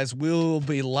to you guys, we'll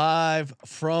be live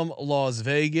from Las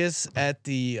Vegas at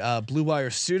the Blue Wire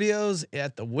Studios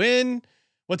at the Wynn.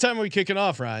 What time are we kicking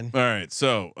off, Ryan? All right.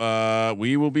 So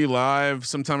we will be live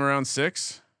sometime around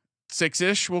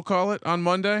 6-ish, we'll call it, on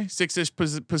Monday, 6-ish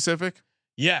Pacific.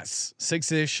 Yes,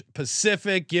 6-ish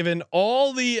Pacific, given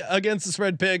all the against the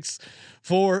spread picks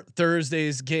for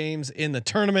Thursday's games in the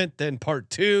tournament. Then part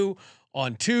 2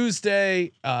 on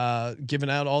Tuesday, giving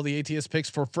out all the ATS picks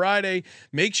for Friday.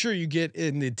 Make sure you get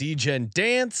in the DGen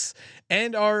dance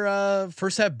and our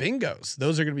first half bingos.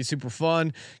 Those are going to be super fun.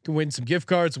 You can win some gift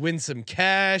cards, win some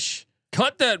cash.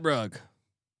 Cut that rug.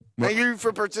 Thank you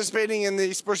for participating in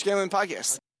the Sports Gambling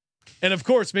Podcast. And of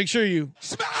course, make sure you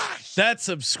smash that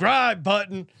subscribe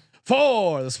button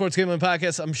for the Sports Gambling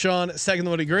Podcast. I'm Sean, second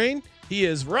the Woody Green. He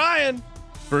is Ryan.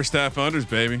 First half unders,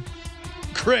 baby.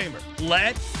 Kramer.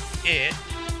 Let it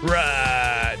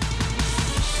ride.